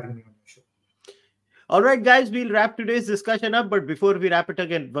much for having me on your show. All right, guys, we'll wrap today's discussion up. But before we wrap it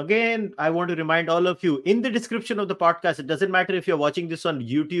again, I want to remind all of you, in the description of the podcast, it doesn't matter if you're watching this on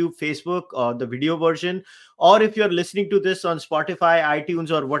YouTube, Facebook, or the video version, or if you're listening to this on Spotify, iTunes,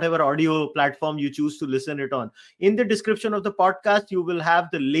 or whatever audio platform you choose to listen it on. In the description of the podcast, you will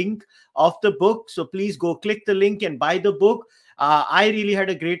have the link of the book. So please go click the link and buy the book. I really had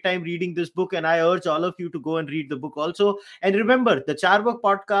a great time reading this book, and I urge all of you to go and read the book also. And remember, the Charvak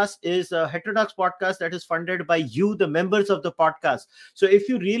podcast is a heterodox podcast that is funded by you, the members of the podcast. So if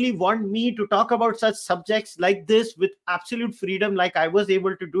you really want me to talk about such subjects like this with absolute freedom, like I was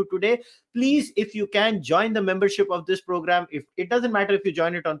able to do today, please, if you can, join the membership of this program. If it doesn't matter if you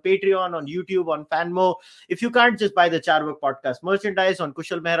join it on Patreon, on YouTube, on Fanmo. If you can't, just buy the Charvak podcast merchandise on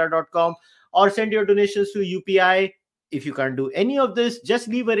kushalmehra.com, or send your donations to UPI. If you can't do any of this, just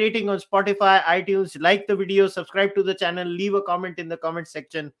leave a rating on Spotify, iTunes, like the video, subscribe to the channel, leave a comment in the comment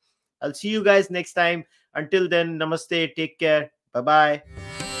section. I'll see you guys next time. Until then, namaste, take care, bye-bye.